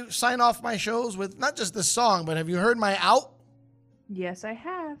lately I sign off my shows with not just this song, but have you heard my out? Yes, I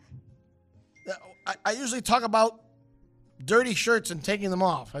have. I usually talk about dirty shirts and taking them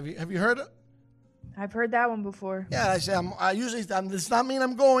off. Have you heard it? I've heard that one before. Yeah, I say this does not mean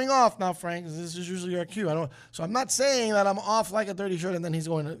I'm going off now, Frank. This is usually our cue. So I'm not saying that I'm off like a dirty shirt and then he's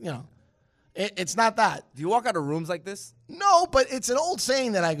going to, It's not that. Do you walk out of rooms like this? No, but it's an old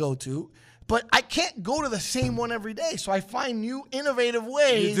saying that I go to. But I can't go to the same one every day, so I find new innovative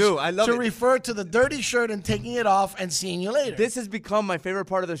ways to refer to the dirty shirt and taking it off and seeing you later. This has become my favorite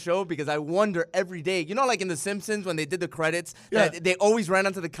part of the show because I wonder every day. You know, like in The Simpsons when they did the credits, that they always ran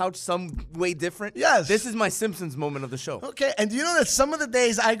onto the couch some way different? Yes. This is my Simpsons moment of the show. Okay, and do you know that some of the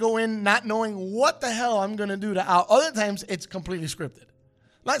days I go in not knowing what the hell I'm going to do to out. Other times it's completely scripted.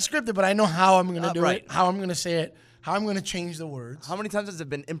 Not scripted, but I know how I'm going to do it, how I'm going to say it, how I'm going to change the words. How many times has it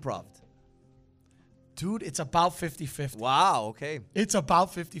been improv? Dude, it's about 50-50. Wow, okay. It's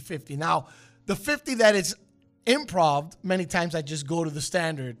about 50-50. Now, the 50 that is improv, many times I just go to the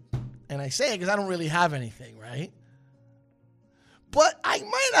standard and I say it because I don't really have anything, right? But I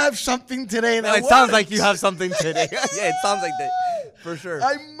might have something today that It sounds like you have something today. Yeah, it sounds like that. For sure.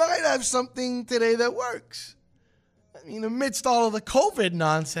 I might have something today that works. I mean, amidst all of the COVID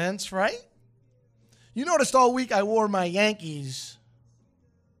nonsense, right? You noticed all week I wore my Yankees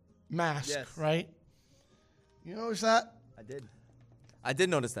mask, right? You notice that? I did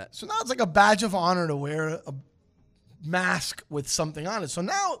notice that. So now it's like a badge of honor to wear a mask with something on it. So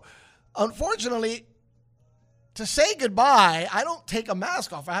now, unfortunately, to say goodbye, I don't take a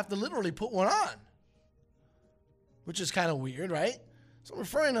mask off. I have to literally put one on, which is kind of weird, right? So I'm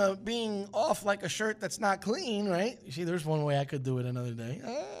referring to being off like a shirt that's not clean, right? You see, there's one way I could do it another day.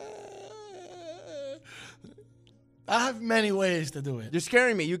 I have many ways to do it. You're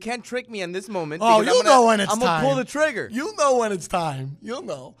scaring me. You can't trick me in this moment. Oh, you'll know when it's I'm time. going to pull the trigger. You'll know when it's time. You'll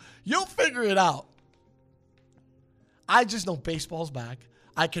know. You'll figure it out. I just know baseball's back.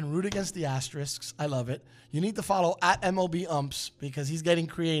 I can root against the Asterisks. I love it. You need to follow at MLB Umps because he's getting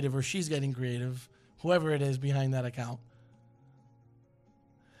creative or she's getting creative, whoever it is behind that account.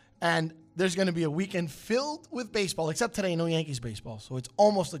 And there's going to be a weekend filled with baseball, except today, no Yankees baseball. So it's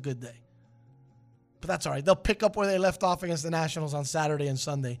almost a good day. But that's all right. They'll pick up where they left off against the Nationals on Saturday and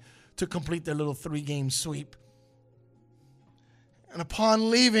Sunday to complete their little 3-game sweep. And upon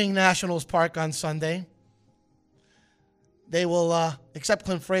leaving Nationals Park on Sunday, they will, except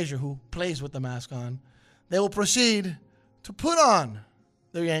Clint Frazier, who plays with the mask on, they will proceed to put on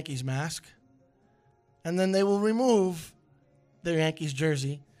their Yankees mask. And then they will remove their Yankees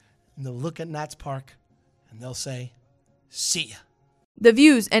jersey. And they'll look at Nats Park and they'll say, see ya. The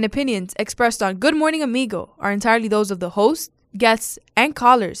views and opinions expressed on Good Morning Amigo are entirely those of the host, guests, and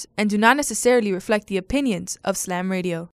callers and do not necessarily reflect the opinions of Slam Radio.